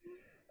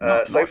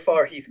 So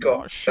far, he's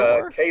got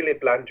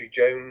Caleb Landry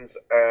Jones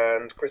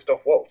and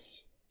Christoph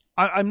Waltz.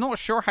 I'm not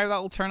sure how that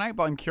will turn out,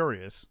 but I'm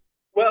curious.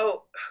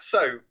 Well,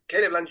 so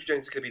Caleb Landry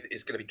Jones is going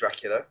to be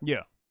Dracula.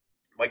 Yeah.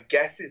 My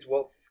guess is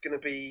Waltz is going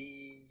to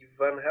be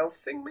Van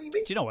Helsing, maybe.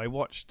 Do you know I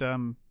watched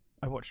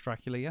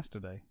Dracula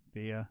yesterday?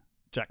 The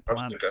Jack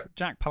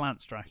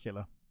Palance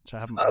Dracula, which I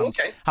haven't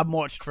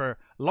watched for a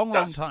long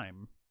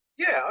time.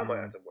 Yeah, I might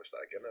have to watch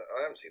that again.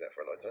 I haven't seen that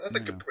for a long time. That's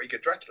pretty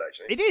good Dracula,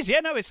 actually. It is, yeah,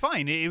 no, it's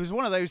fine. It was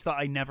one of those that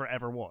I never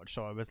ever watched,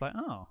 so I was like,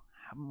 oh,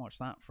 I haven't watched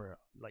that for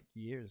like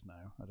years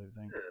now, I don't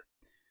think.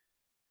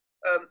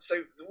 Yeah.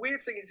 So the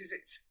weird thing is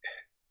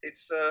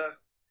it's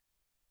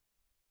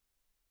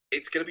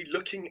going to be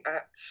looking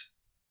at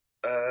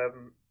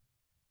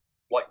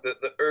like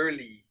the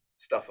early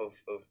stuff of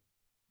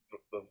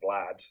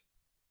Vlad,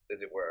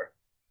 as it were.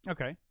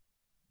 Okay.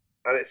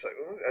 And it's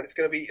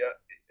going to be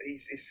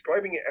he's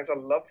describing it as a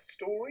love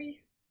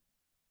story.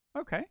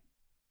 Okay.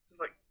 It's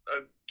like,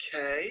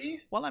 okay.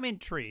 Well, I'm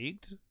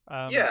intrigued.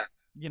 Yeah.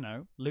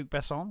 Luc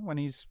Besson when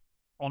he's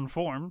on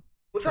form.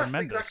 Well,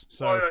 tremendous. That's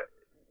exactly why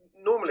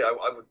normally I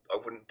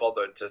wouldn't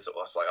bother to sort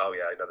of say, oh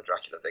yeah, another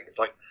Dracula thing. It's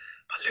like,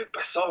 but Luc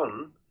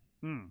Besson.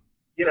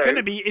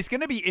 It's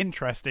gonna be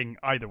interesting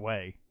either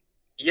way.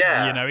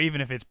 Yeah.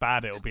 Even if it's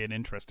bad, it'll be an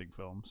interesting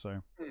film.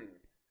 So.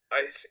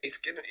 It's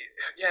gonna.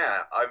 Yeah.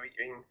 I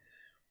mean.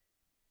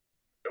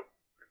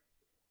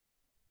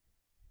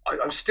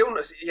 I'm still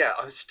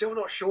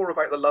not sure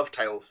about the Love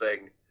Tale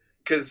thing.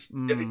 because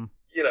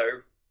you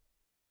know,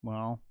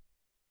 well,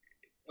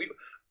 we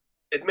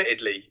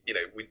admittedly, you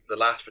know, the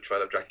last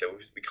portrayal of Dracula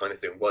we kind of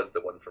assumed was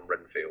the one from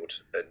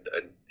Renfield,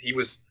 and he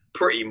was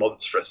pretty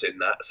monstrous in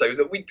that. So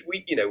that we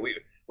you know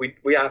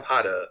we have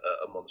had a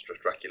monstrous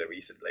Dracula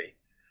recently,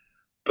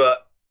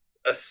 but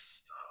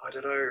I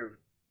don't know,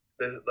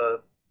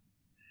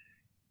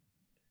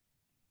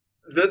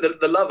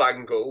 the love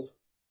angle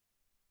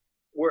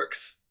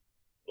works,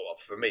 well,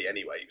 for me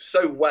anyway,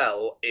 so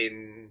well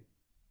in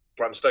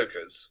Bram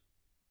Stoker's.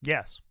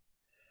 Yes.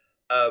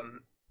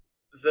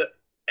 That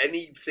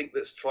anything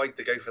that's tried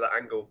to go for that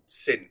angle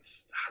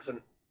since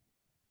hasn't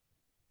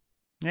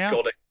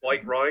got it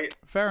quite right.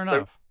 Fair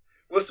enough.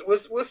 So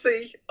we'll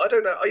see. I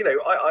don't know. You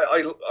know,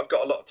 I've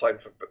got a lot of time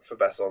for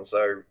Besson,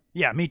 so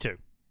yeah, me too.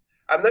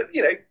 And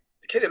you know,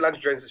 Caleb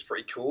Landry Jones is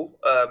pretty cool.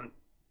 I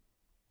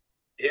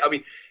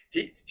mean,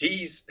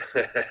 he's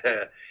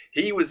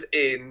he was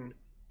in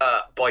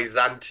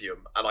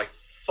Byzantium, and I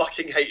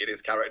fucking hated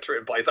his character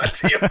in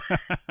Byzantium.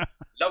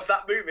 Love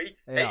that movie.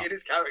 Yeah. Hated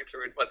his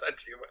character in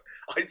Byzantium.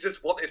 I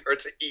just wanted her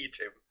to eat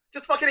him.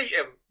 Just fucking eat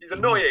him. He's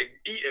annoying.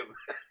 Eat him.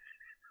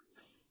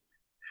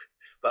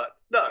 But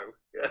no.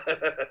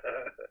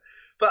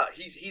 But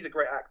he's a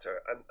great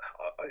actor,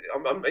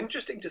 and I'm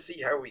interested to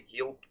see how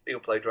he'll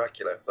play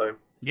Dracula. So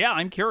yeah,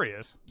 I'm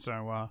curious.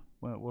 So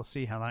we'll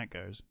see how that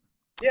goes.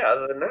 Yeah,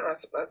 other than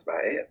that, that's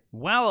about it.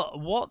 Well,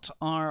 what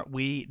are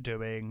we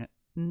doing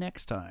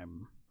next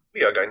time?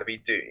 We are going to be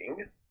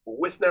doing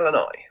With Nell and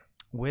I.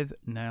 With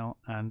Nell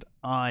and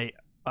I.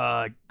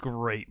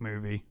 Great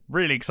movie.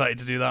 Really excited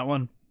to do that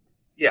one.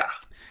 Yeah.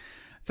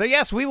 So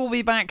yes, we will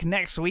be back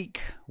next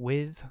week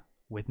with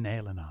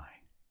Nell and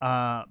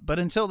I. But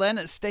until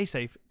then, stay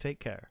safe, take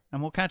care,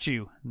 and we'll catch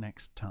you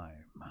next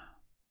time.